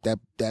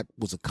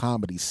was a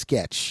comedy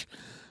sketch.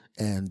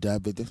 And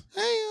the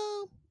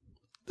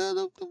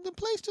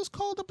place just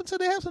called up and said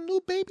they have some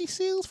new baby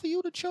seals for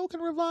you to choke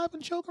and revive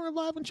and choke and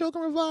revive and choke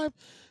and revive,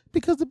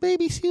 because the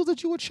baby seals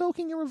that you were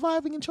choking and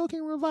reviving and choking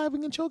and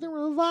reviving and choking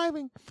and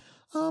reviving,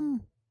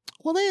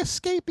 well, they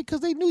escaped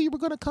because they knew you were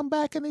going to come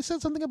back, and they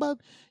said something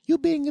about you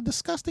being a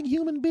disgusting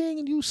human being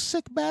and you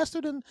sick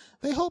bastard, and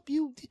they hope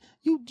you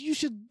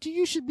should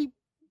be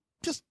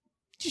just.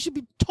 You should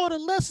be taught a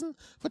lesson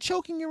for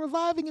choking and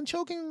reviving and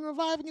choking and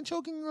reviving and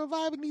choking and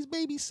reviving these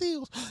baby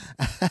seals.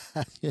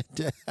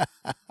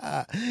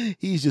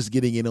 He's just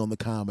getting in on the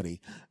comedy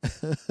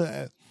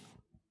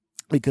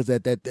because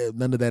that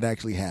none of that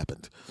actually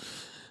happened.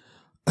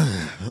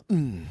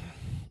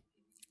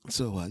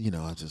 So I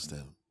just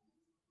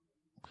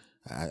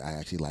I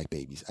actually like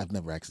babies. I've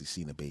never actually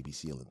seen a baby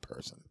seal in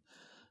person,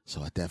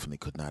 so I definitely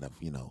could not have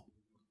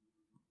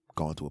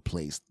gone to a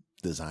place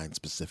designed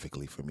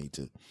specifically for me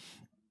to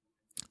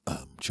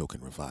choke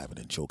and revive and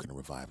then choke and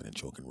revive and then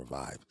choke and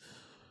revive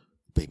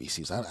baby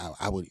seals.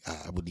 I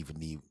wouldn't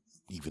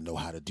even know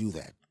how to do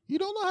that. You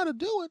don't know how to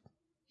do it?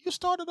 You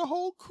started a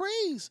whole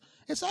craze.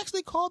 It's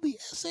actually called the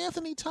S.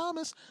 Anthony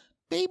Thomas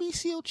baby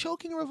seal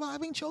choking,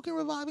 reviving, choking,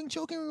 reviving,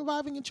 choking,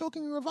 reviving, and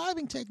choking and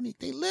reviving technique.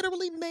 They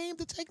literally named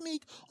the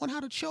technique on how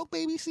to choke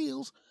baby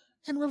seals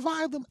and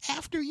revive them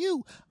after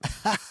you.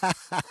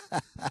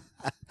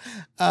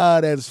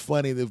 That's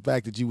funny, the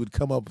fact that you would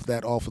come up with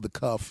that off of the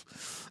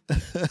cuff.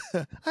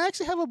 I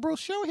actually have a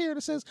brochure here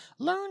that says,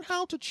 learn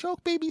how to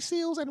choke baby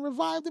seals and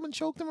revive them and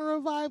choke them and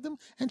revive them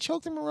and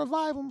choke them and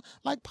revive them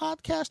like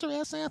podcaster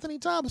S. Anthony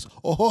Thomas.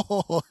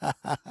 Oh,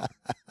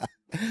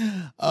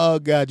 oh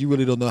God, you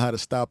really don't know how to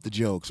stop the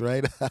jokes,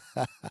 right?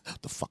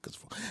 The fuck is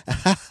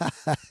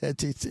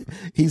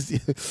he's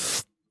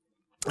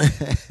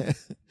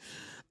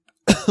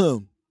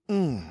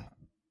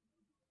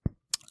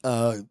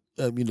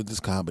this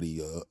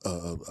comedy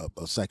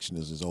section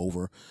is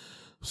over,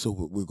 so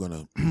we're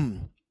gonna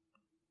in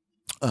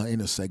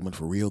a segment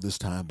for real this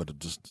time, but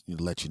just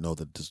let you know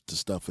that the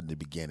stuff in the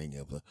beginning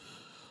of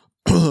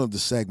the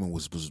segment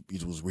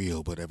was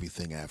real, but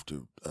everything after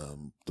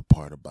the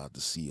part about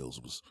the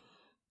seals was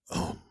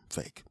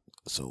fake.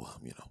 So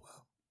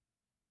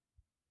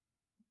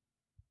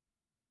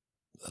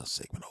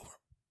segment over.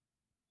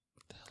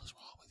 What the hell is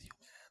wrong with you,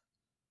 man?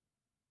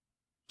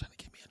 Trying to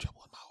get me in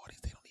trouble with my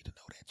audience. They don't need to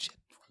know that shit.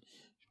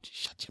 Just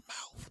shut your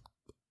mouth.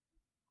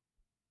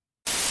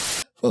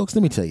 Folks,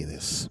 let me tell you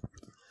this.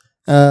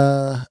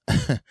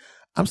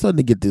 I'm starting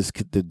to get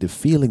the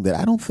feeling that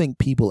I don't think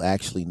people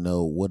actually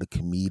know what a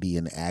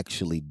comedian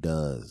actually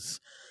does.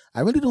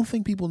 I really don't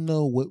think people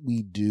know what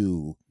we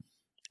do,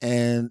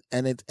 and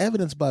it's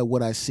evidenced by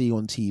what I see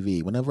on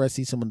TV. Whenever I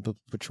see someone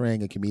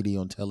portraying a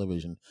comedian on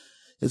television,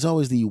 it's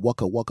always the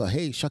waka waka,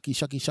 hey, shucky,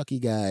 shucky,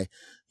 shucky guy,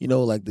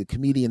 like the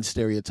comedian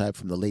stereotype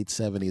from the late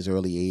 70s,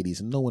 early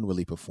 80s. And no one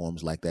really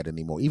performs like that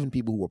anymore. Even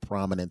people who were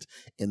prominent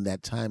in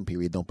that time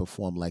period don't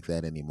perform like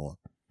that anymore.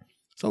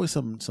 It's always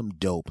some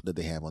dope that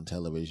they have on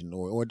television,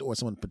 or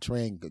someone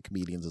portraying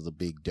comedians as a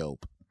big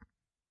dope.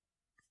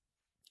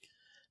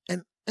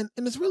 And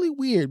it's really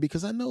weird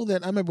because I know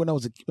that I remember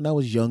when I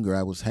was younger,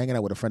 I was hanging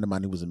out with a friend of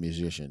mine who was a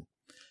musician,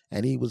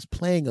 and he was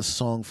playing a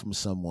song from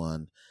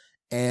someone.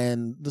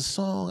 And the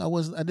song,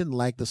 I didn't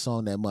like the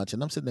song that much.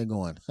 And I'm sitting there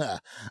going,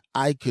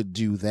 I could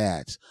do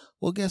that.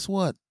 Well, guess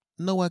what?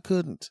 No, I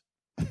couldn't.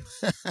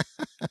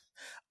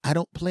 I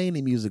don't play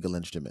any musical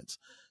instruments,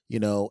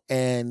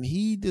 and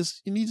he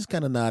just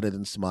kind of nodded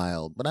and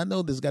smiled. But I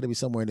know there's got to be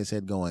somewhere in his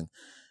head going,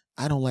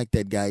 I don't like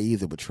that guy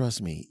either, but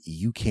trust me,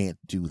 you can't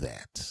do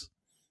that.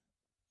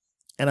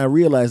 And I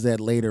realized that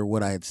later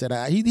what I had said.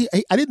 I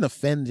didn't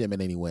offend him in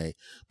any way,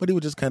 but he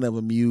was just kind of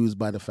amused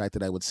by the fact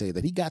that I would say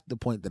that. He got the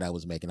point that I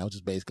was making. I was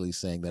just basically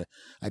saying that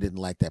I didn't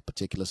like that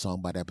particular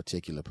song by that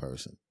particular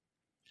person.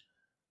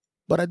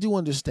 But I do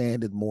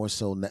understand it more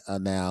so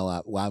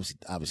now. Well,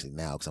 obviously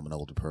now because I'm an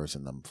older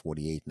person. I'm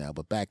 48 now.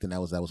 But back then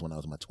that was when I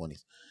was in my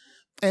 20s.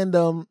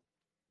 And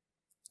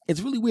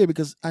it's really weird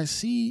because I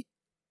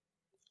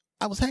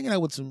was hanging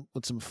out with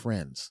some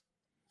friends,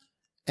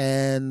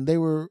 and they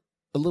were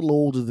a little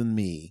older than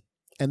me,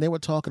 and they were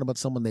talking about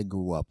someone they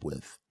grew up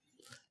with.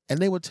 And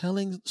they were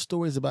telling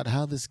stories about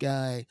how this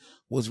guy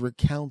was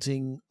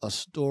recounting a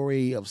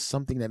story of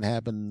something that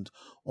happened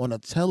on a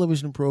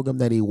television program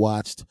that he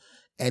watched,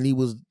 and he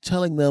was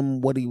telling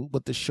them what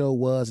the show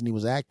was, and he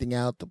was acting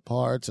out the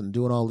parts and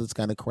doing all this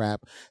kind of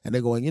crap. And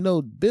they're going,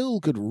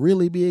 Bill could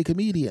really be a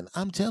comedian.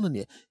 I'm telling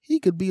you, he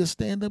could be a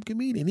stand-up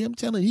comedian. I'm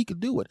telling you, he could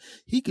do it.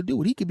 He could do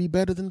it. He could be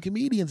better than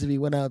comedians if he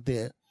went out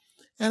there.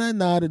 And I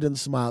nodded and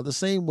smiled the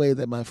same way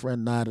that my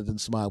friend nodded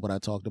and smiled when I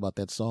talked about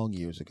that song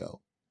years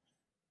ago.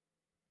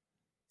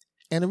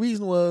 And the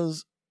reason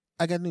was,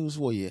 I got news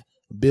for you.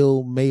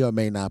 Bill may or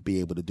may not be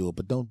able to do it,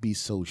 but don't be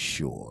so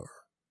sure.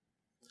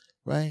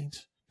 Right?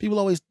 People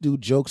always do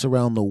jokes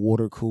around the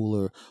water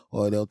cooler,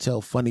 or they'll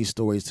tell funny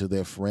stories to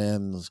their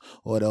friends,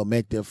 or they'll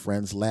make their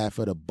friends laugh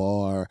at a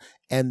bar,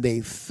 and they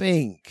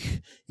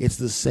think it's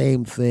the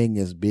same thing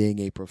as being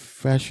a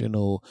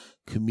professional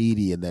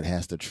comedian that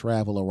has to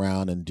travel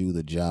around and do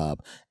the job.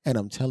 And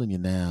I'm telling you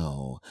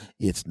now,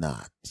 it's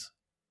not.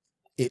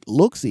 It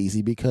looks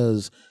easy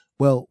because,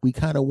 well, we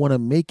kind of want to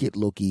make it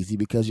look easy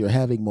because you're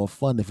having more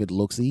fun if it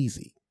looks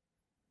easy.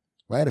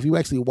 Right? If you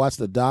actually watch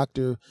The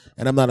Doctor,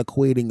 and I'm not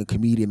equating a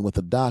comedian with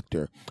a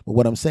doctor, but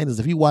what I'm saying is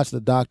if you watch the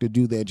doctor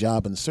do their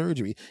job in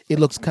surgery, it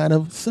looks kind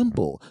of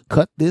simple.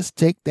 Cut this,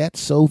 take that,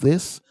 sew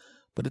this.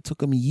 But it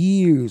took him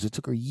years. It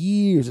took her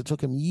years. It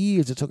took him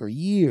years. It took her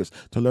years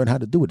to learn how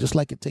to do it, just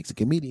like it takes a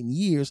comedian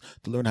years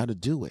to learn how to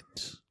do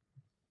it.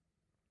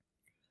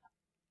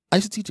 I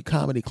used to teach a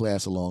comedy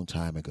class a long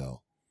time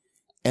ago,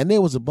 and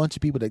there was a bunch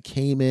of people that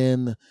came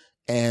in,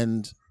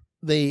 and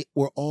they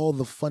were all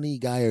the funny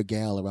guy or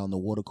gal around the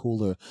water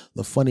cooler,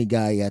 the funny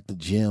guy at the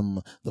gym,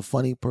 the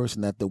funny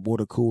person at the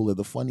water cooler,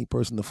 the funny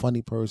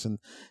person.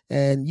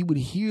 And you would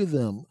hear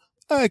them,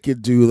 I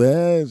could do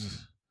that.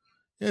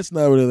 It's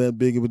not really that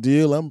big of a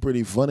deal. I'm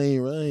pretty funny,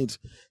 right?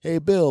 Hey,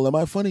 Bill, am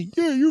I funny?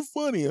 Yeah, you're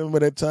funny. I remember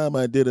that time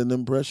I did an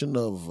impression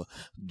of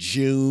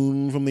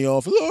June from The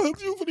Office. Oh, I'm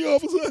June from The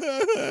Office.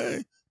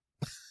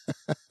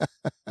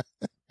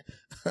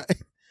 Right?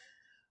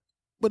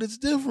 But it's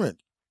different.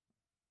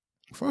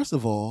 First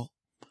of all,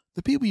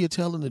 the people you're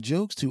telling the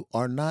jokes to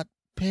are not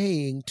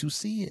paying to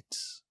see it.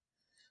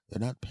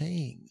 They're not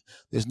paying.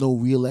 There's no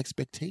real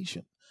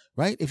expectation,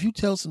 right? If you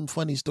tell some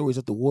funny stories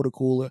at the water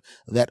cooler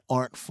that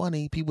aren't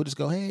funny, people just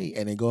go, hey,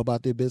 and they go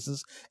about their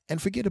business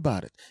and forget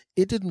about it.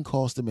 It didn't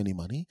cost them any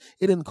money.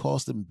 It didn't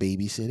cost them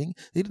babysitting.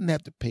 They didn't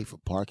have to pay for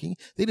parking.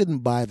 They didn't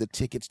buy the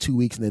tickets 2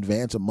 weeks in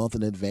advance, a month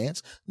in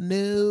advance.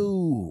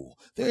 No,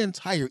 their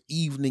entire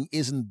evening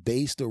isn't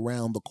based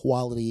around the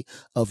quality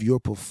of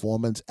your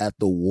performance at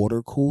the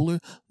water cooler.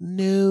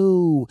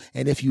 No.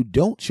 And if you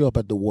don't show up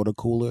at the water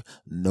cooler,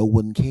 no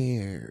one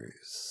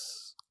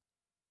cares.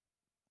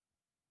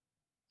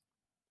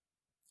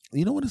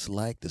 You know what it's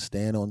like to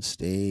stand on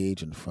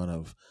stage in front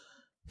of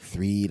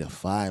 300 to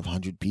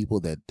 500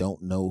 people that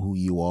don't know who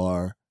you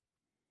are,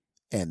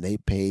 and they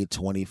paid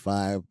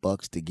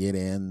 $25 to get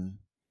in,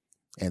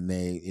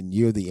 and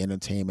you're the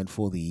entertainment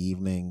for the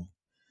evening,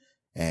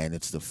 and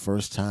it's the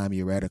first time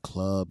you're at a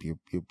club,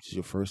 it's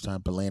your first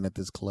time playing at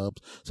this club.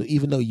 So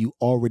even though you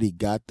already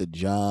got the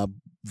job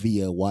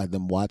via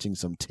them watching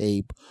some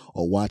tape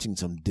or watching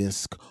some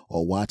disc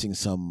or watching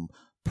some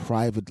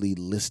privately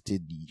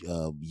listed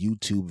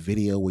YouTube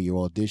video where you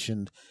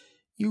auditioned,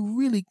 you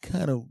really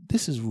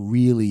this is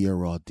really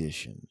your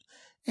audition,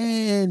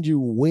 and you're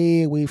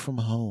way away from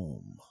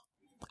home.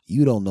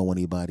 You don't know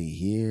anybody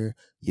here.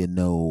 You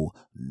know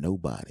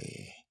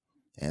nobody.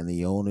 And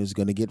the owner's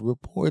going to get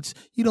reports.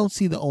 You don't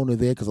see the owner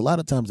there because a lot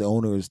of times the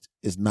owner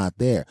is not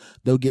there.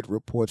 They'll get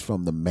reports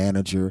from the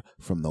manager,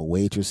 from the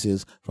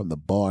waitresses, from the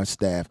bar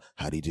staff.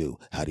 How'd he do?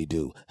 How'd he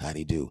do? How'd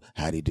he do?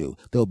 How'd he do?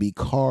 There'll be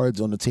cards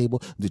on the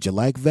table. Did you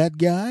like that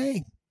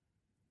guy?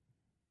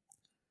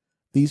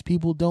 These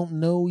people don't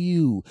know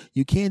you.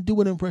 You can't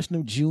do an impression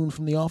of June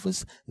from The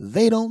Office.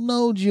 They don't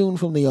know June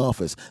from The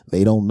Office.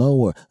 They don't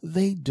know her.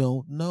 They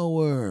don't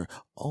know her.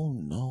 Oh,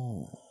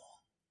 no.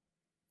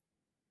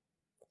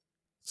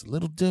 It's a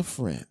little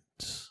different.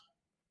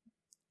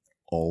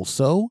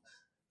 Also,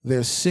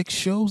 there's 6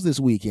 shows this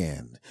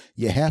weekend.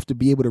 You have to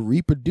be able to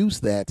reproduce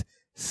that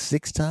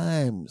 6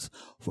 times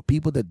for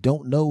people that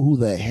don't know who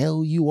the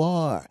hell you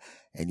are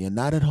and you're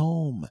not at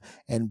home.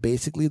 And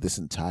basically this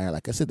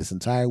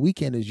entire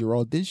weekend is your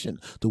audition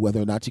to whether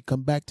or not you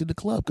come back to the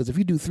club. Because if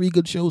you do 3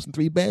 good shows and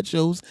 3 bad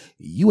shows,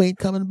 you ain't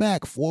coming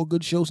back. 4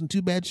 good shows and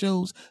 2 bad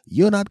shows,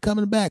 you're not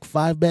coming back.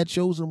 5 bad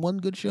shows and 1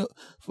 good show,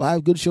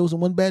 5 good shows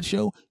and 1 bad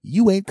show,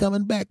 you ain't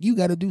coming back. You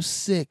got to do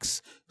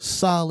 6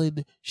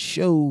 solid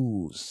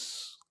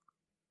shows,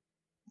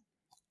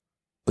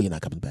 but you're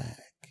not coming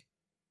back.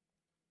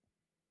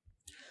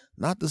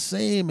 Not the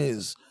same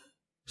as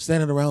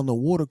standing around the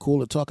water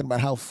cooler talking about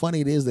how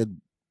funny it is that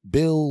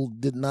Bill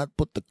did not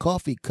put the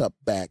coffee cup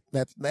back.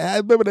 I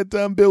remember that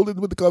time Bill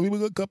didn't put the coffee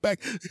cup back.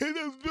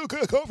 Bill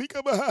got a coffee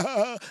cup.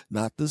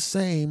 Not the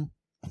same.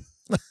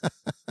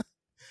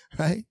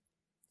 Right?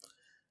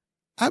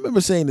 I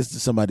remember saying this to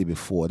somebody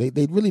before.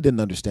 They really didn't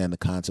understand the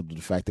concept of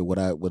the fact that what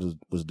I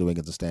was doing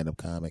as a stand-up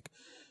comic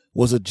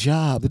was a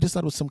job. They just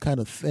thought it was some kind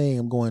of thing.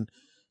 I'm going,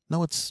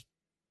 no, it's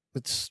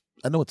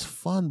I know it's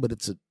fun, but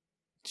it's a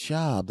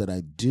job that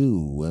I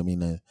do. I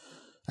mean,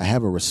 I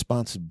have a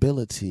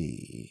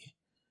responsibility,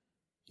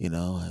 and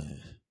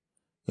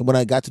when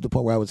I got to the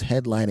point where I was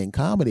headlining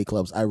comedy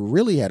clubs, I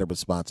really had a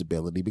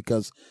responsibility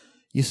because,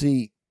 you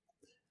see,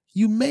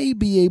 you may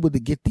be able to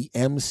get the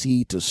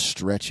MC to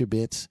stretch a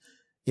bit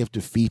if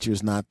the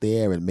feature's not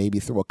there and maybe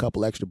throw a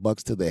couple extra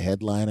bucks to the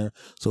headliner.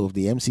 So if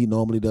the MC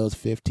normally does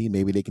 15,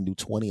 maybe they can do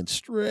 20 and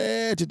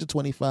stretch it to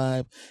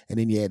 25. And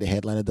then the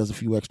headliner does a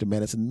few extra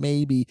minutes and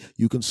maybe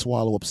you can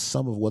swallow up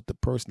some of what the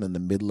person in the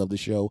middle of the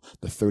show,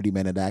 the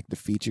 30-minute act, the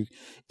feature,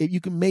 if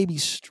you can maybe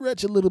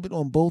stretch a little bit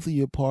on both of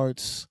your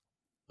parts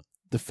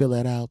to fill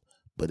that out.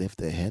 But if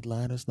the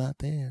headliner's not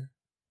there,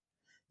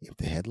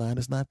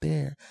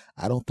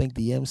 I don't think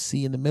the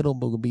MC in the middle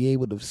will be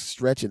able to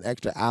stretch an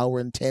extra hour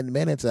and 10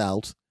 minutes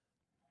out.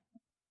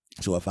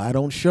 So if I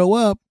don't show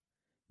up,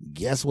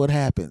 guess what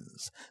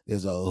happens?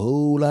 There's a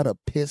whole lot of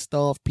pissed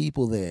off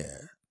people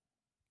there.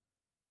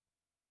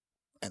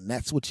 And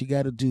that's what you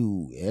got to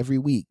do every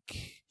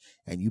week.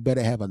 And you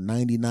better have a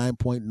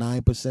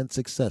 99.9%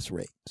 success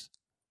rate.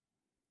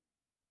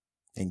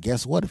 And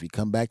guess what? If you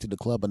come back to the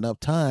club enough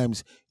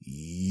times,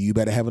 you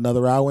better have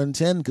another hour and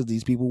 10 because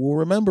these people will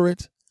remember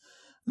it.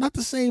 Not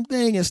the same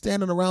thing as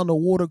standing around the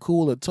water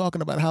cooler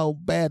talking about how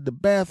bad the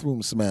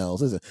bathroom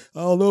smells, is it? I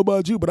don't know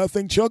about you, but I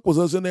think Chuck was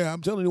us in there.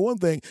 I'm telling you one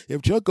thing.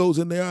 If Chuck goes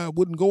in there, I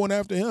wouldn't go in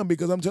after him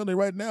because I'm telling you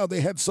right now, they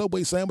had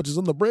Subway sandwiches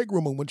in the break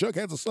room. And when Chuck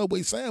has a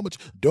Subway sandwich,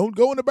 don't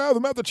go in the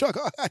bathroom after Chuck.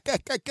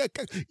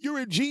 You're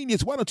a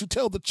genius. Why don't you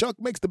tell the Chuck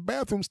makes the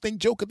bathroom stink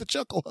joke at the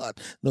Chuckle Hut?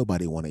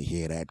 Nobody want to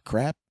hear that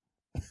crap.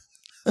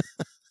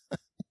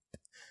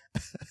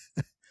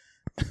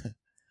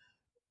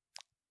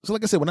 So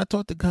like I said, when I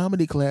taught the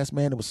comedy class,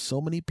 man, there was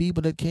so many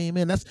people that came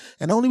in. And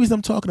the only reason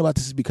I'm talking about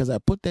this is because I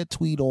put that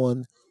tweet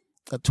on,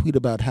 a tweet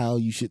about how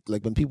you should,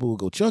 like when people will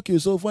go, Chuck, you're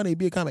so funny,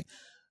 be a comic.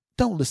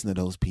 Don't listen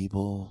to those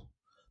people.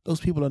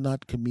 Those people are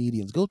not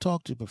comedians. Go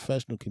talk to a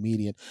professional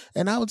comedian.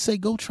 And I would say,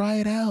 go try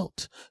it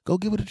out. Go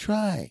give it a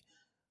try.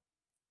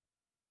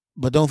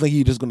 But don't think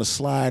you're just going to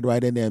slide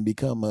right in there and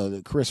become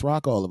a Chris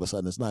Rock all of a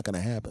sudden. It's not going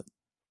to happen.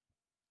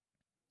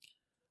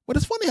 But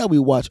it's funny how we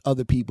watch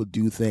other people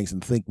do things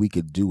and think we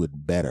could do it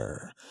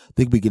better.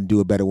 Think we can do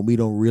it better when we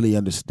don't really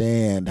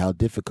understand how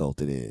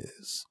difficult it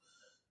is.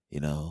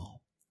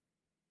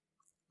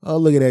 Oh,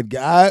 look at that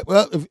guy.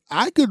 Well, if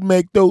I could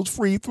make those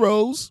free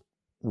throws.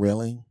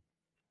 Really?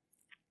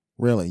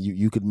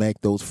 You could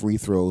make those free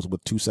throws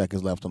with 2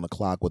 seconds left on the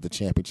clock with the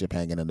championship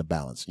hanging in the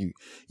balance.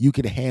 You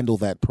could handle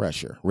that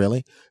pressure.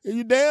 Really?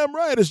 You're damn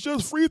right. It's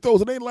just free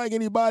throws. It ain't like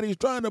anybody's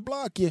trying to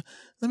block you.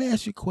 Let me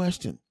ask you a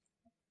question.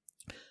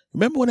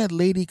 Remember when that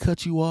lady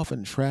cut you off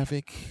in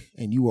traffic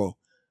and you were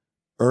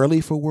early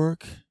for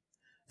work?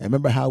 And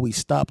remember how we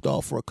stopped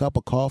off for a cup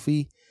of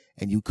coffee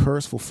and you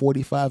cursed for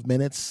 45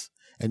 minutes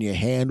and your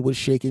hand was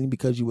shaking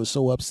because you were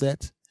so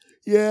upset?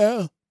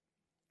 Yeah.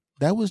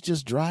 That was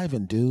just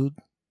driving, dude.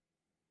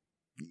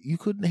 You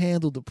couldn't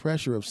handle the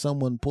pressure of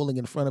someone pulling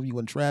in front of you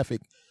in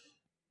traffic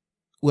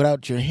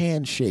without your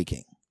hand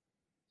shaking.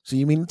 So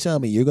you mean to tell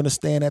me you're going to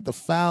stand at the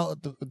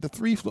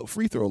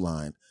free throw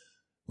line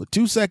with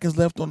 2 seconds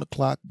left on the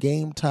clock,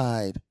 game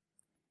tied,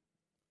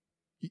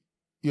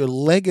 your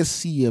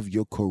legacy of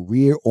your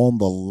career on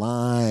the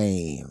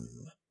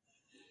line,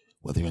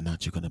 whether or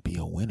not you're going to be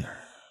a winner,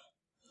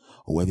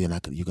 or whether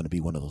you're going to be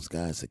one of those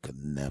guys that could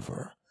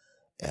never,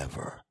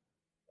 ever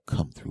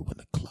come through in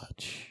the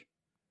clutch.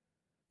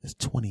 There's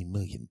 20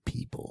 million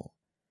people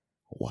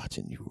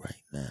watching you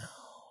right now.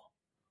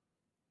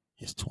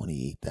 There's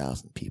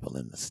 28,000 people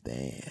in the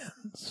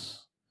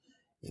stands.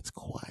 It's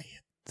quiet.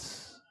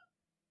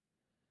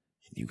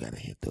 And you got to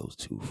hit those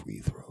 2 free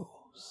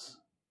throws.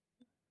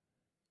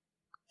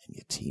 And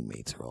your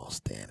teammates are all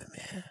standing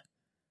there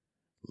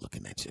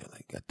looking at you.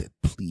 They got that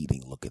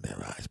pleading look in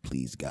their eyes.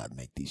 Please, God,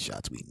 make these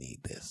shots. We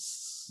need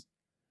this.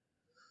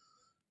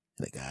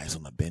 And the guys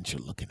on the bench are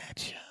looking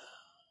at you.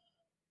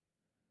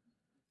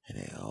 And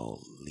they're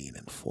all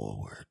leaning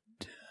forward.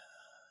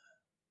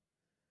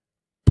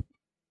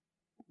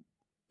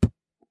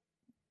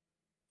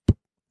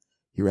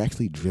 You're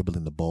actually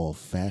dribbling the ball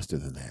faster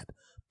than that,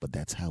 but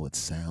that's how it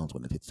sounds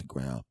when it hits the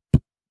ground.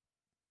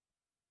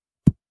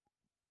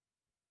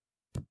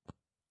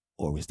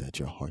 Or is that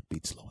your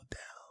heartbeat slowing down?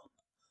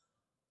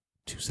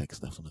 2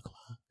 seconds left on the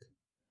clock.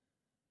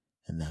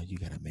 And now you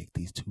got to make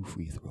these 2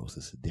 free throws.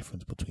 There's a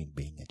difference between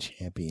being a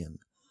champion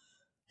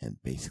and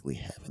basically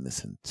having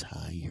this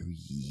entire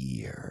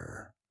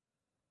year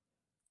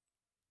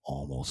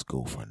almost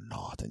go for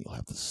naught, and you'll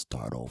have to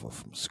start over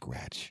from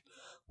scratch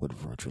with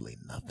virtually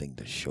nothing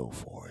to show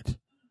for it.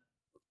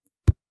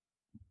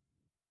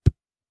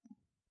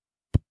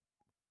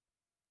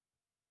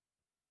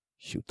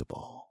 Shoot the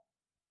ball.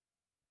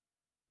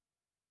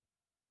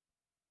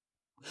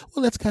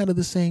 Well, that's kind of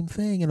the same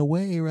thing in a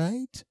way,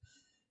 right?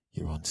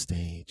 You're on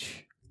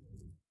stage.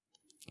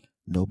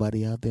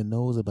 Nobody out there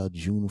knows about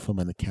June from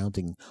an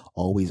accounting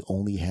always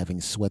only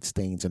having sweat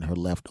stains in her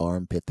left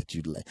armpit that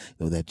you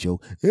know that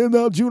joke. Yeah,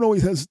 now June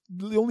only has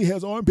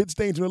armpit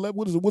stains in her left.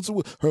 What is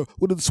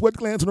the sweat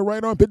glands in her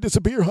right armpit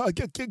disappear? Huh?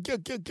 Yeah,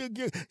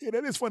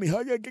 that is funny.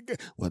 Huh?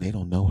 Well, they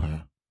don't know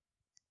her.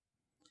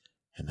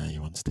 And now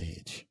you're on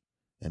stage.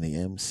 And the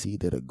MC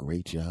did a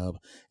great job,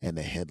 and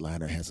the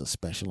headliner has a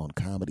special on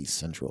Comedy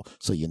Central,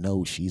 so you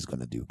know she's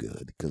going to do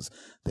good, because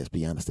let's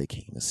be honest, they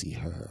came to see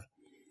her.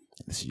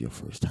 And this is your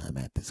first time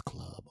at this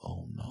club.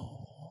 Oh,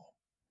 no.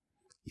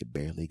 You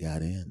barely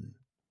got in.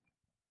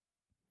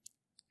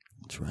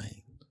 That's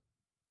right.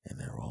 And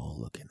they're all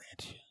looking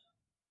at you.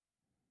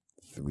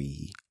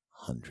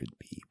 300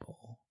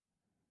 people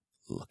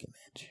looking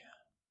at you.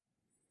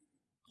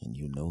 And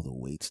you know the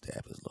wait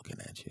staff is looking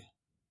at you.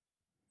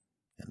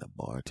 And the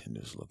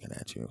bartender's looking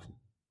at you.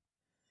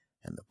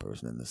 And the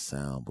person in the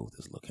sound booth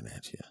is looking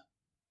at you.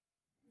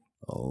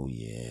 Oh,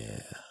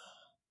 yeah.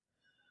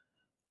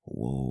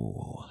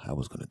 Whoa, I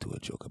was going to do a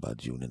joke about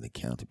June in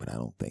accounting, but I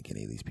don't think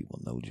any of these people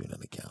know June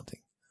in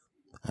accounting.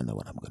 I know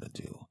what I'm going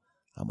to do.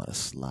 I'm going to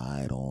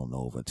slide on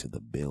over to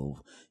the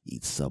Bill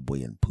eats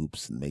Subway and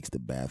poops and makes the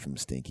bathroom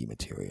stinky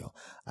material.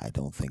 I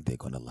don't think they're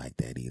going to like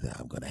that either.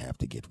 I'm going to have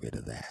to get rid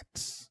of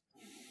that.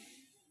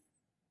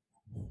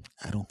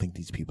 I don't think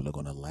these people are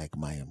going to like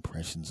my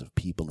impressions of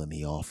people in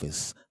the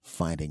office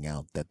finding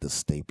out that the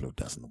stapler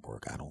doesn't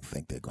work. I don't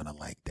think they're going to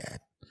like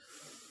that.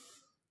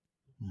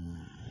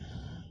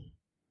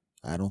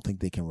 I don't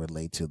think they can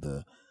relate to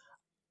the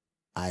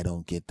I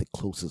don't get the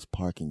closest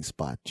parking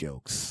spot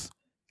jokes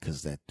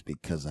because they're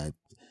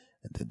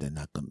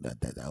not going to,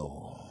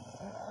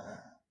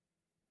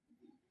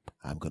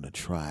 I'm going to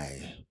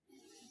try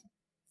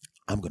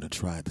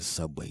the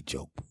Subway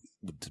joke.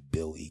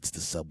 Bill eats the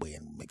Subway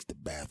and makes the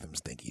bathroom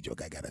stinky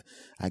joke. I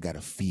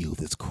gotta feel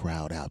this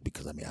crowd out,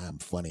 because I'm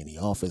funny in the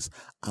office.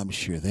 I'm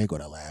sure they're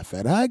gonna laugh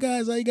at. Hi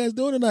guys, how you guys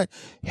doing tonight?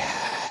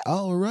 Yeah,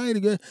 all right,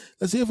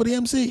 let's hear for the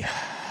MC.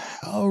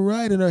 All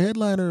right, and our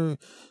headliner,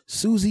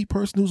 Susie,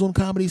 person who's on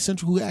Comedy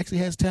Central, who actually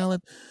has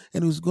talent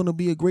and who's gonna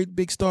be a great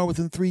big star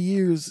within 3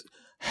 years.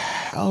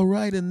 All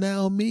right, and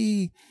now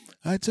me.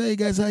 I tell you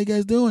guys, how you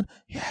guys doing?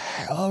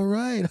 Yeah, all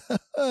right.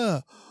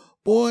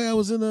 Boy, I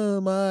was in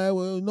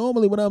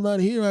normally when I'm not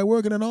here, I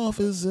work in an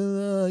office,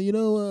 and,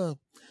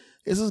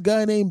 it's this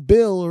guy named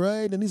Bill,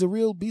 right? And he's a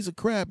real piece of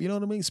crap, you know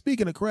what I mean?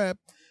 Speaking of crap,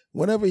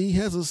 whenever he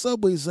has a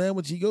Subway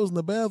sandwich, he goes in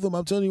the bathroom.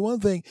 I'm telling you one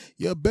thing,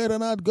 you better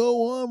not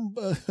go in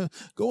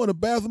the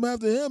bathroom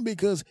after him,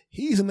 because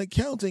he's in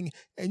accounting,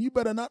 and you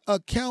better not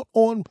account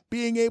on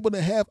being able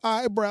to have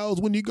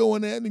eyebrows when you go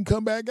in there and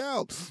come back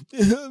out.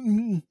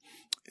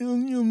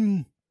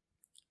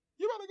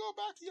 You better go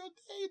back to your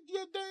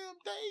damn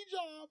day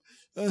job.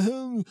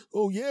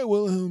 Oh yeah,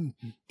 well,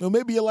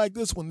 maybe you like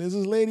this one. There's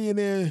this lady in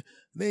there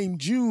named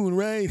June,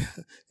 right?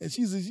 And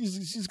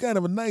she's kind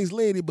of a nice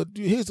lady, but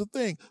here's the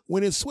thing: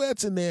 when it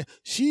sweats in there,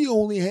 she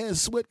only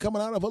has sweat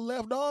coming out of her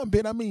left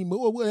armpit.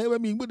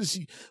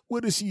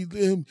 What is she?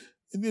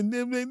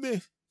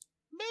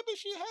 Maybe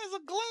she has a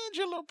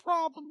glandular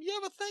problem. You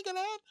ever think of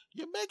that?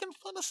 You're making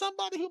fun of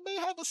somebody who may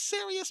have a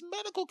serious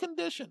medical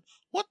condition.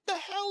 What the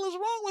hell is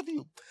wrong with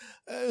you?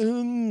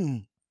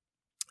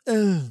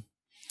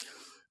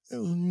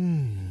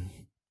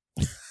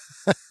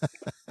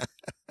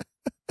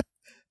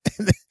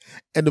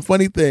 And the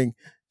funny thing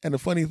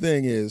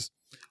is,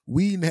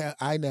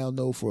 I now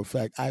know for a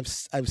fact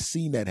I've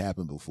seen that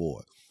happen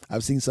before.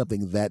 I've seen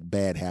something that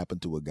bad happen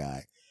to a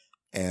guy,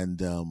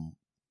 and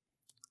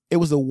It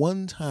was the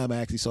one time I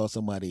actually saw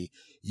somebody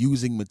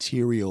using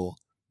material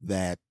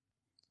that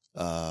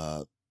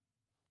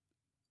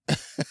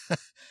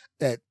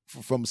that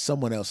from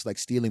someone else, like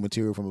stealing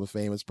material from a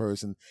famous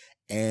person,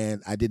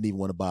 and I didn't even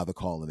want to bother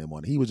calling him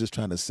on it. He was just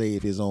trying to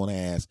save his own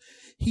ass.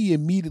 He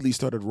immediately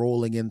started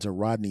rolling into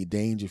Rodney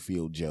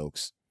Dangerfield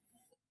jokes.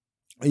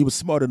 He was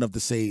smart enough to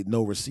say he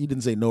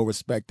didn't say no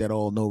respect at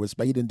all, no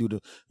respect. He didn't do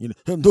the,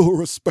 no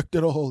respect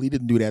at all. He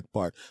didn't do that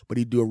part, but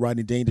he'd do a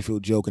Rodney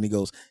Dangerfield joke, and he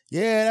goes,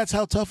 yeah, that's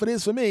how tough it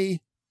is for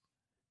me.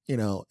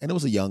 And it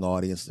was a young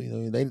audience. They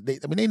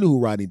knew who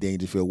Rodney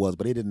Dangerfield was,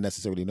 but they didn't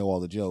necessarily know all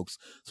the jokes.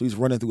 So he's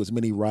running through as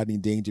many Rodney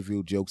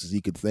Dangerfield jokes as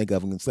he could think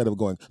of, and instead of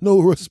going,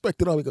 no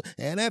respect at all, he goes,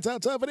 and that's how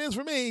tough it is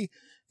for me.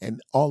 And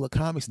all the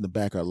comics in the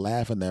back are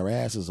laughing their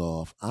asses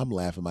off. I'm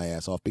laughing my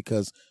ass off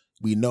because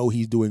we know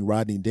he's doing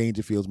Rodney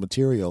Dangerfield's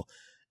material,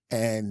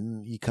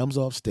 and he comes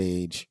off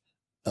stage,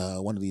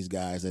 one of these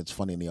guys that's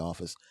funny in the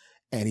office,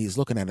 and he's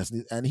looking at us,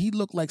 and he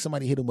looked like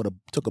somebody hit him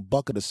took a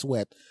bucket of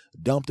sweat,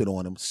 dumped it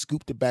on him,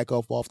 scooped it back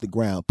off the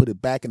ground, put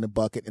it back in the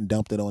bucket, and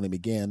dumped it on him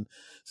again.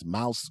 His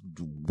mouth's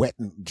wet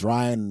and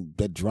dry, and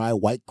that dry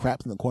white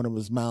crap in the corner of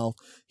his mouth.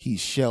 He's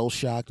shell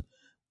shocked,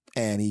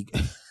 and he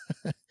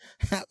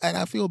and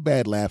I feel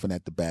bad laughing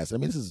at the bastard. I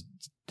mean, this is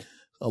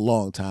a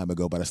long time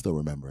ago, but I still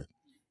remember it.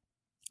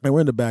 And we're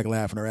in the back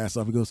laughing our ass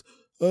off. He goes,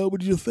 what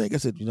did you think? I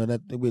said,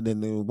 that.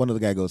 Then one of the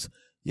guy goes,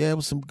 yeah, it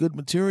was some good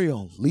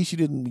material. At least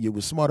you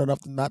were smart enough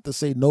not to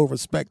say no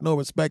respect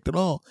at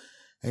all.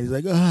 And he's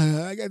like,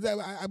 I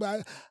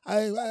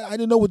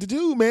didn't know what to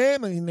do,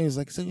 man. And he's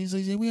like,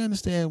 yeah, we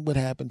understand what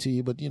happened to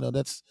you, but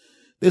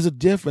there's a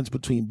difference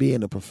between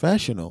being a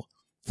professional,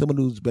 someone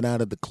who's been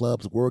out at the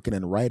clubs working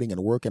and writing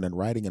and working and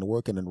writing and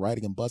working and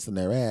writing and busting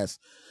their ass,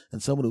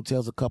 and someone who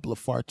tells a couple of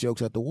fart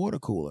jokes at the water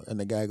cooler. And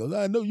the guy goes,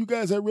 I know you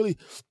guys really,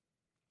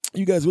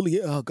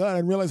 oh God, I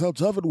didn't realize how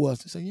tough it was.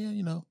 They say,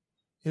 yeah,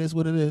 it is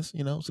what it is.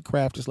 It's a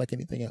craft just like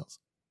anything else.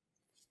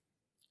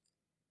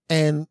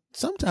 And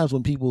sometimes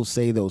when people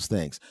say those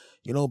things,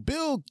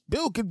 Bill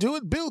could do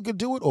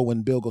it, or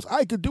when Bill goes,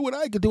 I could do it,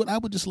 I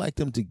would just like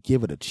them to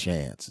give it a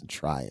chance and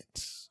try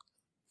it.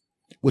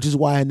 Which is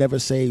why I never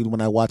say when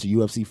I watch a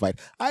UFC fight,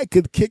 I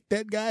could kick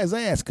that guy's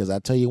ass. Because I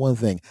tell you one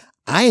thing,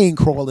 I ain't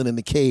crawling in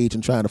the cage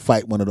and trying to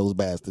fight one of those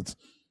bastards.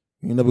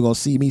 You're never going to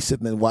see me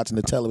sitting there watching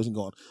the television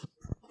going,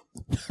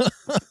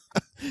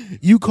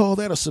 you call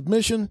that a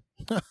submission?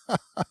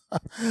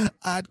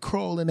 I'd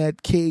crawl in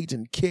that cage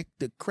and kick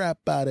the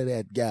crap out of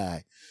that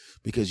guy.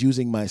 Because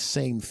using my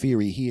same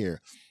theory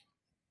here,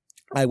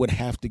 I would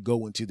have to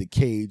go into the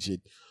cage at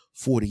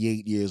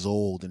 48 years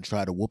old and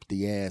try to whoop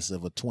the ass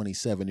of a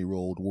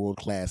 27-year-old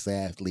world-class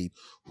athlete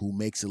who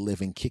makes a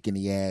living kicking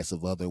the ass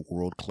of other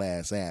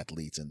world-class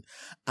athletes. And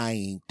I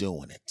ain't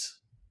doing it.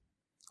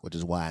 Which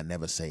is why I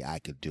never say I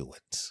could do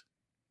it.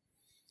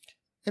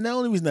 And the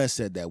only reason I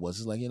said that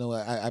was,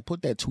 I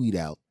put that tweet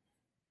out,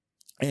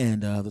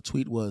 and the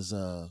tweet was,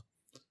 a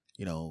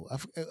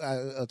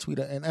tweet,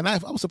 and I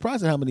was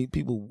surprised at how many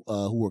people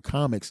who were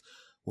comics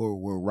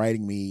were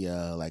writing me,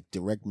 like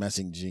direct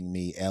messaging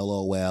me,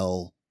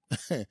 LOL,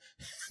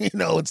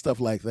 and stuff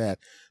like that,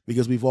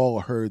 because we've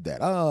all heard that.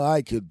 Oh,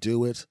 I could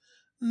do it.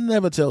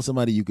 Never tell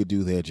somebody you could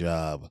do their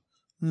job.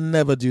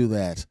 Never do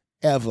that,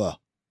 ever.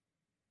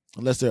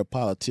 Unless they're a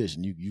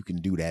politician, you can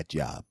do that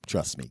job.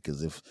 Trust me,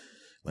 because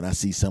when I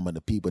see some of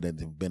the people that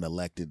have been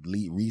elected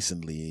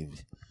recently,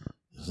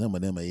 some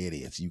of them are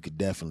idiots. You could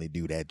definitely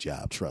do that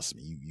job. Trust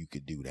me, you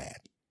could do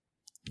that.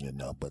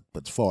 But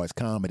as far as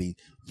comedy,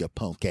 your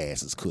punk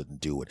asses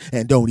couldn't do it.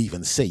 And don't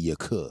even say you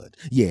could.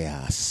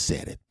 Yeah, I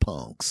said it,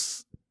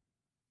 punks.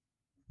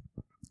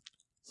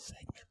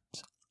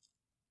 Segment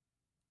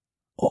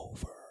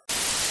over.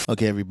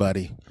 Okay,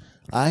 everybody.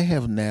 I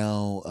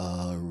now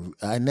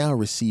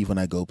receive when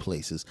I go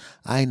places,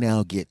 I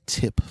now get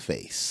tip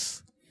face.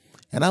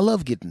 And I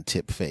love getting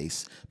tip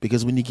face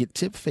because when you get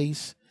tip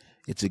face,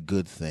 it's a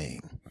good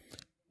thing.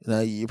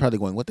 Now, you're probably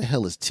going, what the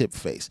hell is tip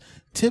face?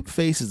 Tip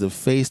face is the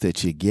face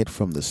that you get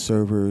from the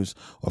servers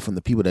or from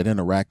the people that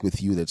interact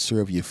with you that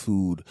serve your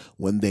food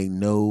when they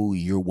know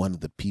you're one of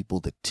the people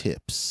that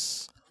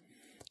tips.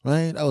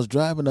 Right? I was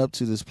driving up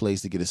to this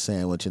place to get a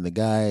sandwich, and the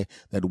guy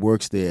that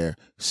works there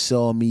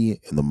saw me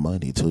in the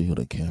mighty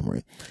Toyota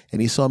Camry.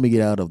 And he saw me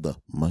get out of the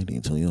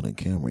mighty Toyota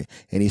Camry.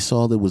 And he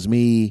saw that it was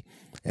me,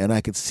 and I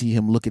could see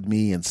him look at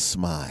me and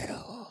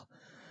smile.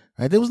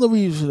 Right? There was no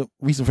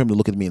reason for him to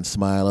look at me and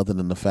smile other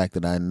than the fact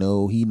that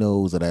he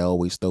knows that I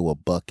always throw a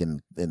buck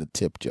in the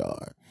tip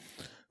jar.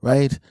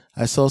 Right?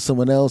 I saw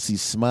someone else,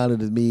 he's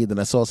smiling at me, then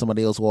I saw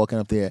somebody else walking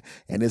up there,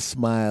 and his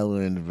smile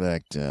went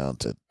back down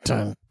to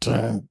dun,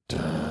 dun,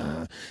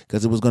 dun.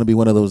 Because it was going to be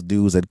one of those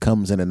dudes that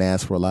comes in and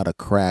asks for a lot of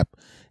crap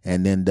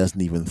and then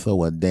doesn't even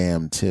throw a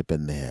damn tip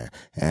in there.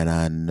 And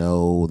I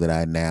know that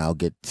I now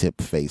get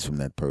tip face from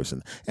that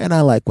person. And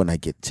I like when I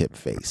get tip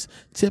face.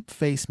 Tip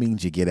face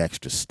means you get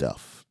extra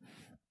stuff.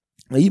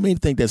 Now, you may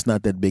think that's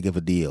not that big of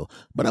a deal,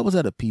 but I was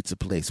at a pizza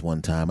place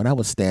one time, and I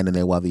was standing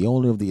there while the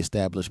owner of the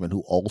establishment,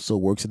 who also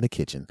works in the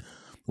kitchen,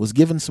 was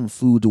giving some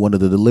food to one of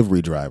the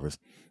delivery drivers.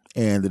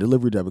 And the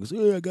delivery driver goes,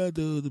 "Yeah, I got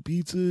the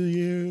pizza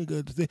here. I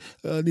got the thing.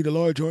 I need a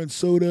large orange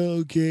soda,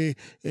 okay.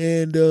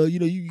 And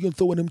you gonna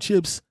throw in them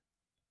chips,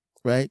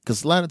 right?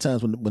 Because a lot of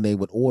times when they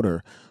would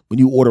order, when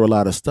you order a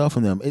lot of stuff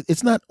from them,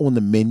 it's not on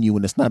the menu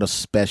and it's not a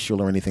special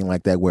or anything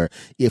like that. Where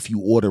if you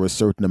order a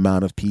certain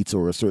amount of pizza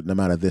or a certain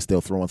amount of this, they'll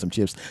throw in some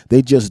chips.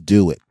 They just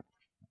do it,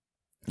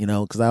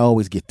 because I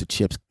always get the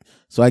chips.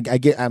 So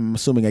I'm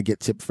assuming I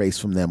get tip face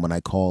from them when I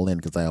call in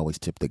because I always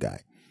tip the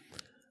guy.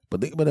 But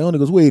they only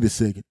goes, wait a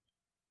second.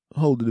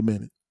 Hold it a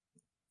minute.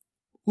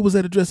 What was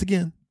that address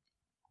again?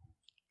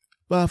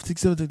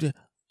 567.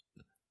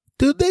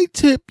 Do they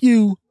tip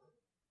you?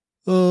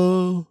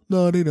 No,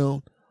 they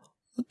don't.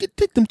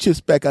 Take them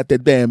chips back out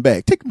that damn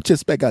bag. Take them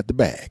chips back out the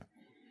bag.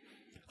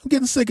 I'm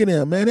getting sick of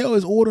them, man. They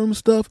always order them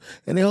stuff,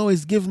 and they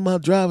always give my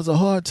drivers a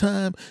hard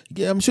time.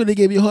 Yeah, I'm sure they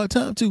gave you a hard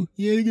time, too.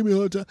 Yeah, they give me a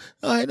hard time.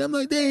 All right, I'm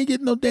like, they ain't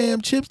getting no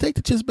damn chips. Take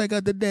the chips back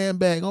out the damn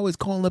bag. Always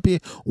calling up here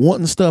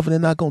wanting stuff, and they're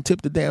not going to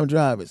tip the damn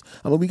drivers.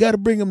 I mean, we got to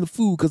bring them the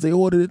food because they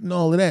ordered it and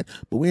all of that,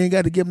 but we ain't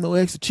got to give them no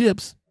extra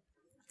chips.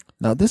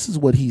 Now, this is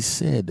what he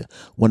said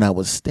when I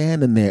was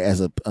standing there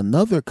as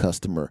another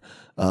customer,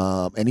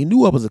 and he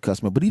knew I was a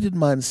customer, but he didn't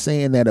mind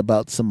saying that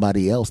about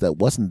somebody else that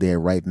wasn't there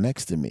right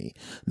next to me.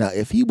 Now,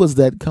 if he was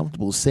that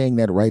comfortable saying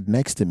that right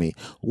next to me,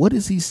 what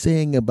is he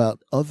saying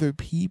about other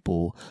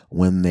people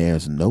when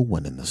there's no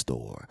one in the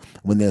store,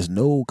 when there's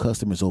no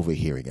customers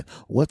overhearing it?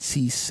 What's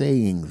he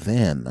saying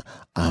then?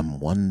 I'm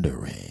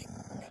wondering.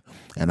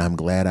 And I'm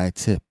glad I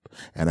tip.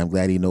 And I'm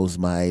glad he knows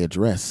my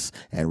address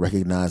and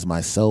recognize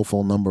my cell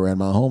phone number and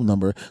my home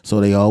number,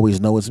 so they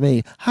always know it's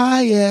me.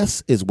 Hi,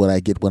 S is what I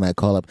get when I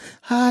call up.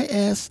 Hi,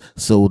 S.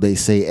 So they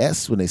say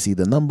S when they see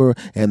the number,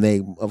 and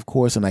they, of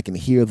course, and I can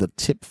hear the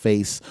tip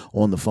face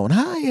on the phone.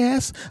 Hi,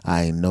 S.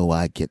 I know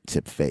I get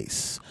tip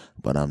face.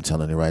 But I'm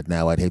telling you right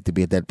now, I'd hate to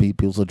be at that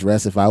people's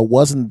address if I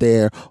wasn't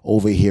there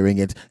overhearing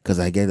it, because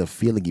I get a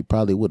feeling he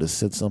probably would have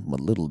said something a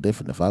little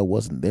different if I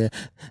wasn't there.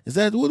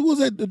 What was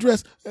that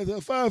address?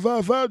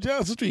 555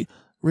 Johnson Street.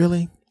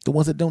 Really? The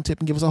ones that don't tip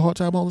and give us a hard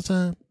time all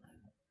the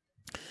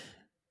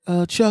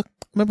time? Chuck,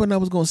 remember when I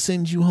was going to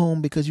send you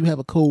home because you have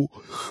a cold?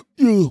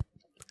 Yeah,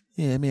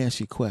 let me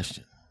ask you a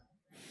question.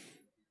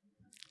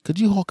 Could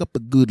you hawk up a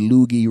good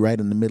loogie right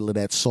in the middle of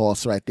that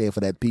sauce right there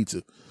for that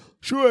pizza?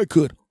 Sure I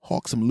could.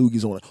 Hawk some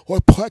loogies on it.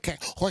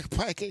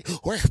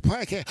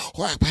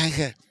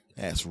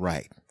 That's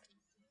right.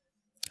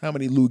 How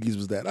many loogies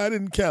was that? I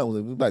didn't count.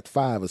 It was like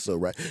 5 or so,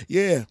 right?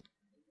 Yeah.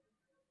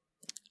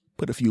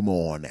 Put a few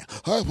more on there.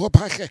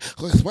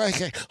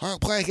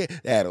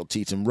 That'll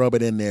teach them. Rub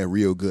it in there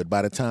real good.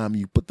 By the time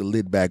you put the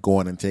lid back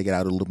on and take it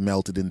out, it'll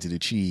melt it into the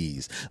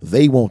cheese.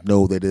 They won't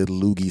know that there's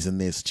loogies in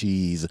this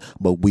cheese,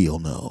 but we'll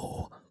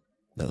know.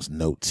 Those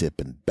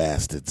no-tipping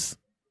bastards.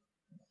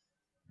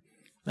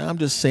 Now, I'm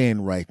just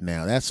saying right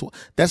now,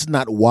 that's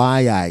not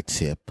why I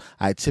tip.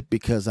 I tip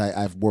because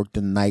I've worked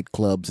in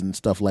nightclubs and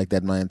stuff like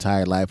that my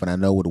entire life, and I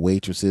know what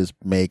waitresses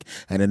make,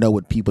 and I know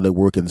what people that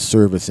work in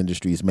service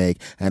industries make,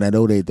 and I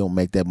know they don't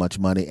make that much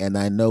money, and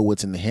I know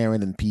what's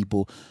inherent in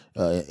people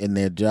in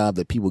their job,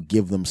 that people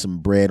give them some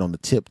bread on the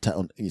tip,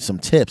 some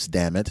tips,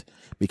 damn it,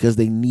 because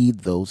they need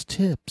those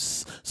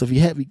tips. So if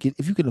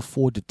you can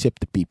afford to tip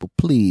the people,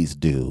 please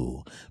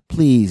do.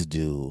 Please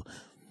do.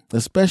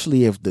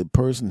 Especially if the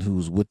person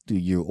who's with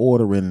you're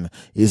ordering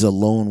is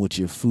alone with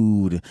your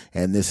food,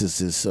 and this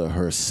is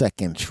her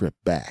second trip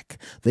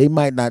back. They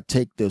might not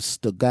take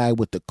the guy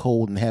with the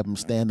cold and have him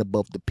stand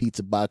above the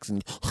pizza box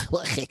and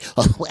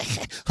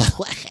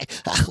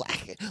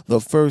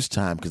the first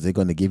time, because they're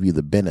going to give you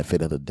the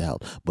benefit of the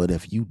doubt. But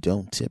if you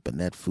don't tip and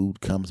that food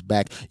comes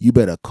back, you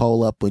better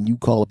call up when you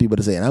call people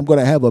to say, and I'm going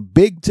to have a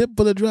big tip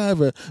for the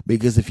driver,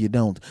 because if you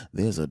don't,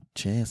 there's a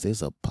chance,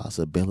 there's a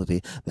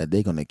possibility that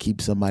they're going to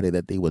keep somebody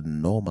that they would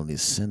normally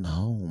send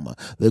home.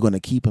 They're going to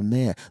keep them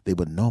there. They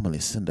would normally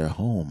send her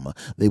home.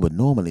 They would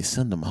normally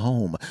send them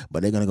home,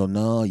 but they're going to go,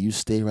 no, you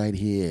stay right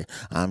here.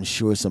 I'm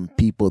sure some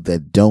people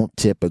that don't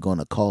tip are going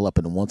to call up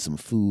and want some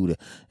food,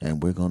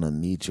 and we're going to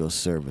need your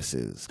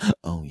services.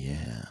 Oh,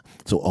 yeah.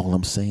 So all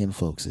I'm saying,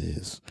 folks,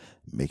 is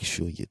make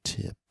sure you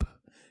tip,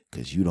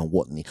 because you don't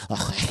want any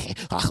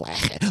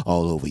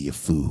all over your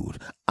food.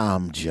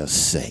 I'm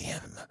just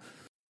saying.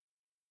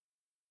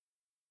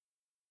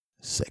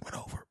 Segment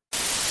over.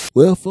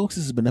 Well, folks,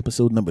 this has been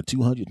episode number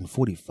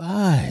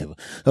 245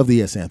 of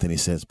the S. Anthony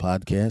Says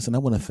podcast, and I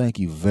want to thank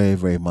you very,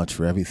 very much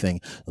for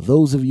everything.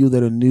 Those of you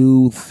that are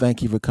new,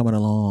 thank you for coming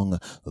along.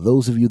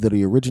 Those of you that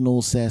are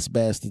original Sass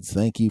Bastards,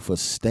 thank you for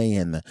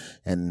staying.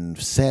 And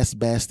Sass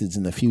Bastards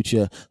in the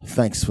future,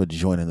 thanks for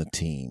joining the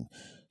team.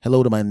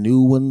 Hello to my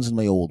new ones and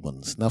my old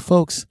ones. Now,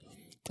 folks,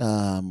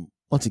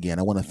 once again,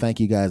 I want to thank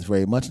you guys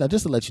very much. Now,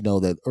 just to let you know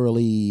that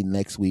early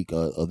next week,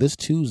 or this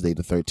Tuesday,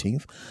 the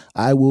 13th,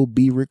 I will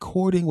be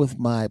recording with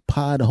my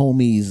pod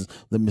homies,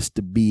 the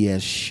Mr.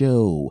 BS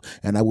Show.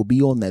 And I will be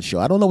on that show.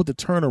 I don't know what the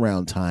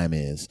turnaround time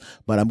is,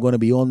 but I'm going to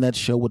be on that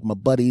show with my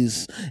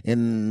buddies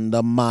in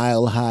the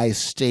Mile High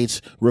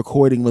States,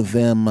 recording with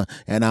them.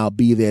 And I'll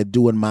be there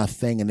doing my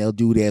thing, and they'll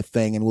do their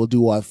thing, and we'll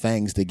do our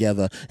things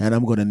together. And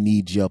I'm going to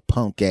need your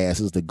punk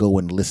asses to go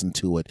and listen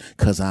to it,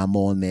 because I'm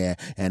on there,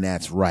 and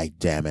that's right,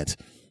 damn it.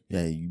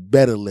 Yeah, you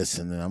better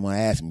listen. And I'm going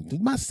to ask them,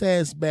 did my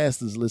sass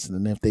bastards listen?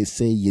 And if they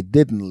say you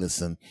didn't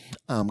listen,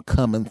 I'm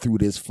coming through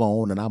this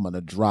phone and I'm going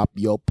to drop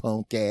your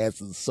punk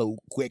asses so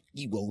quick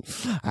you won't.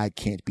 I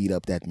can't beat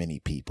up that many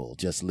people.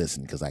 Just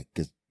listen, because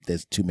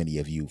there's too many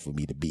of you for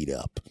me to beat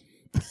up.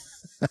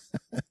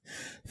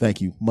 Thank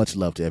you. Much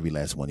love to every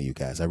last one of you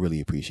guys. I really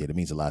appreciate it. It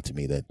means a lot to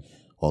me that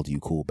all of you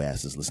cool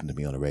bastards listen to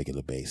me on a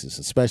regular basis,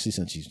 especially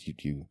since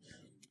you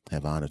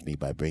have honored me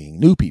by bringing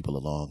new people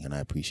along, and I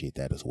appreciate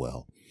that as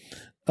well.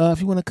 If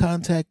you want to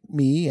contact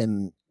me,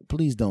 and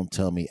please don't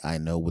tell me I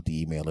know what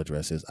the email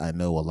address is. I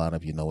know a lot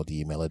of you know what the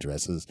email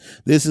address is.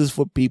 This is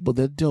for people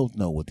that don't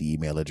know what the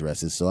email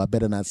address is, so I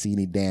better not see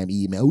any damn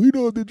email. We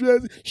know what the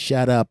address is.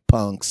 Shut up,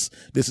 punks.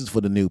 This is for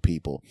the new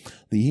people.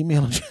 The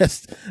email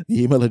address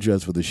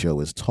for the show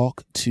is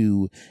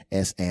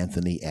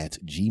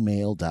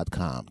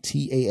talktosanthony@gmail.com.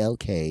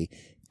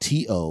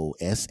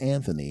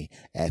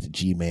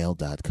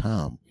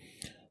 talktosanthony@gmail.com.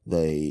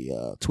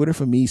 The Twitter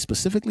for me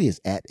specifically is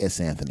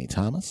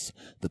 @SAnthonyThomas.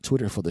 The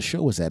Twitter for the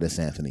show is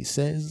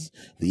 @SAnthonySays.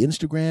 The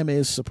Instagram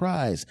is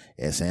surprise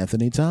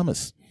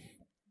 @SAnthonyThomas.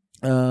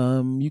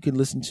 You can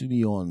listen to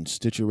me on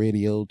Stitcher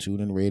Radio,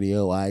 TuneIn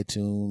Radio,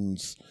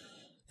 iTunes,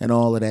 and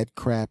all of that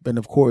crap. And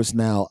of course,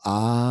 now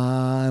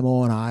I'm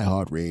on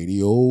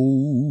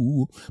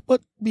iHeartRadio.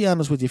 But be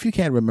honest with you, if you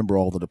can't remember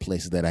all of the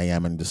places that I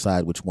am and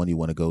decide which one you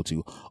want to go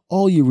to,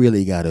 all you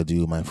really got to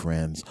do, my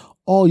friends,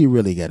 all you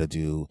really got to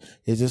do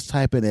is just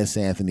type in S.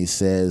 Anthony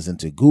Says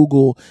into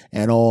Google,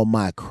 and all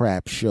my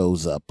crap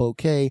shows up,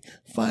 okay?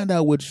 Find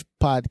out which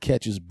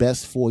podcatcher's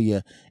best for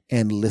you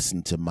and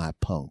listen to my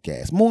punk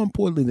ass. More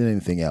importantly than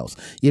anything else,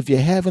 if you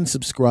haven't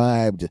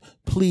subscribed,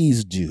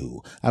 please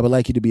do. I would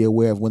like you to be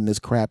aware of when this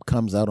crap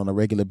comes out on a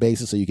regular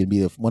basis, so you can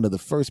be one of the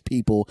first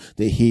people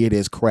to hear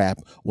this crap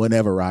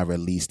whenever I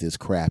release this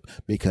crap,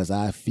 because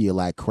I feel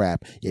like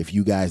crap if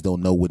you guys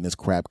don't know when this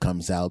crap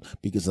comes out,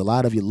 because a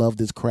lot of you love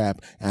this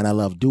crap, and I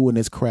love doing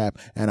this crap,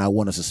 and I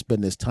want us to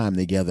spend this time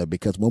together,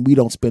 because when we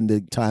don't spend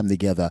the time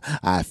together,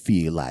 I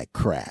feel like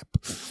crap.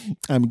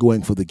 I'm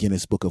going for the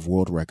Guinness Book of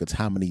World Records,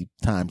 how many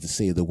times to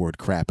say the word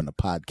crap in a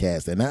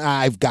podcast, and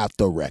I've got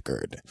the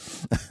record.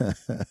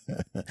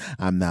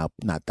 I'm now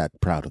not that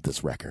proud of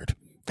this record.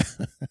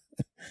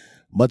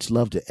 Much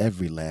love to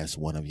every last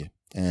one of you.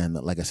 And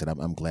like I said,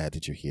 I'm glad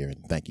that you're here,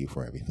 and thank you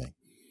for everything.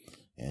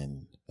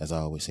 And as I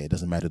always say, it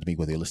doesn't matter to me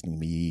whether you're listening to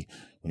me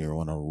when you're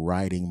on a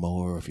riding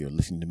mower, if you're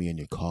listening to me in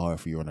your car,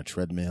 if you're on a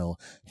treadmill.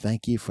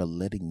 Thank you for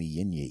letting me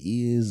in your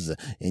ears,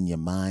 in your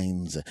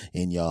minds,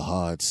 in your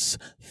hearts.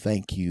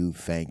 Thank you,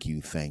 thank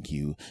you, thank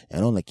you.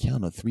 And on the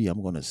count of 3,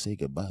 I'm going to say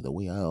goodbye the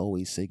way I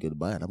always say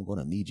goodbye, and I'm going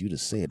to need you to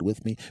say it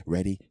with me.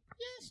 Ready?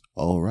 Yes.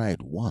 All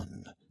right.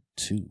 1,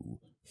 2,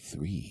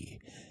 3.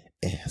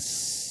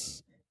 S.